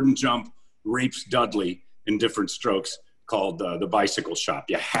 Like Gordon Jump rapes Dudley in different strokes called The Bicycle Shop.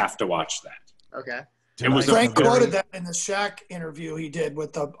 You have to watch that. Okay. It was Frank quoted that in the Shaq interview he did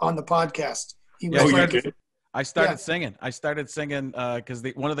on the podcast. I started singing. I started singing because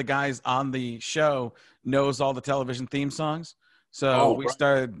one of the guys on the show knows all the television theme songs. So we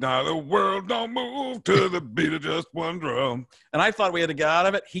started, now the world don't move to the beat of just one drum. And I thought we had to get out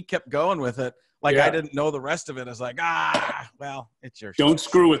of it. He kept going with it. Like I didn't know the rest of it. I was like, well, it's your Don't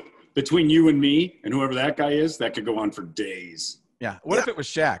screw it. Between you and me and whoever that guy is, that could go on for days. Yeah. What if it was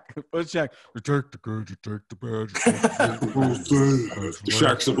Shaq? What was Shaq? You take the good, you take the bad. The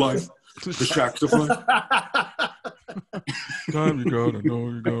Shacks of life. The Shacks of life. Time you gotta know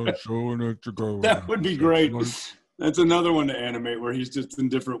you gotta show it you go. That would be great. That's another one to animate where he's just in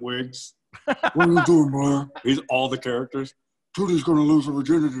different wigs. What are you doing, Blair? He's all the characters. Tootie's gonna lose her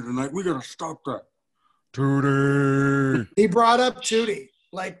virginity tonight. We gotta stop that. Tootie. He brought up Tootie.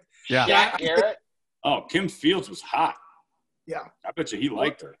 Like, Jack Garrett. Oh, Kim Fields was hot. Yeah. I bet you he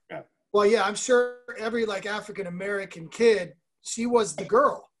liked her. Yeah. Well, yeah, I'm sure every African American kid, she was the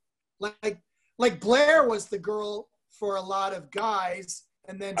girl. Like Blair was the girl for a lot of guys,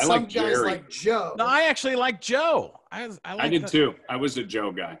 and then some like guys Jerry. like Joe. No, I actually like Joe. I did too. I was a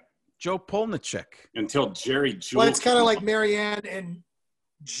Joe guy. Joe Polnicek. Until Jerry Jewell. Well, it's kind of like Marianne and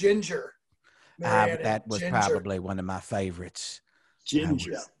Ginger. That was probably one of my favorites.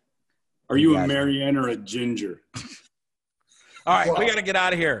 Ginger. Are you a Marianne or a Ginger? All right, we got to get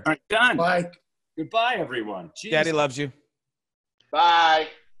out of here. All right, done. Bye. Goodbye, everyone. Jeez. Daddy loves you. Bye.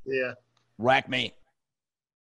 Yeah. Rack me.